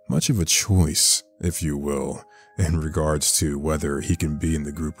much of a choice, if you will, in regards to whether he can be in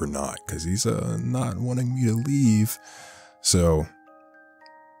the group or not, because he's not wanting me to leave. So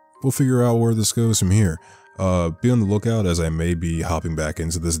we'll figure out where this goes from here. Be on the lookout, as I may be hopping back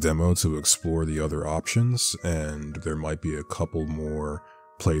into this demo to explore the other options, and there might be a couple more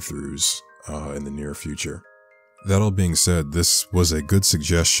playthroughs in the near future. That all being said, this was a good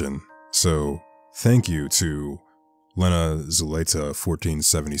suggestion, so thank you to Lena Zuleta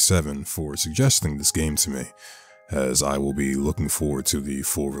 1477 for suggesting this game to me, as I will be looking forward to the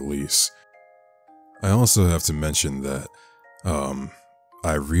full release. I also have to mention that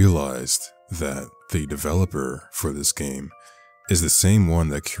I realized that the developer for this game is the same one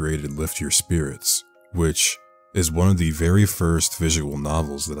that created Lift Your Spirits, which is one of the very first visual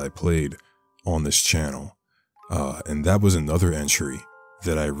novels that I played on this channel. And that was another entry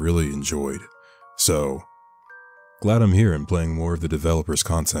that I really enjoyed. So, glad I'm here and playing more of the developer's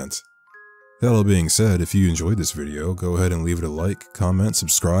content. That all being said, if you enjoyed this video, go ahead and leave it a like, comment,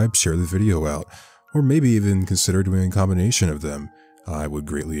 subscribe, share the video out, or maybe even consider doing a combination of them. I would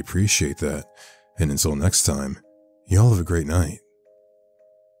greatly appreciate that. And until next time, y'all have a great night.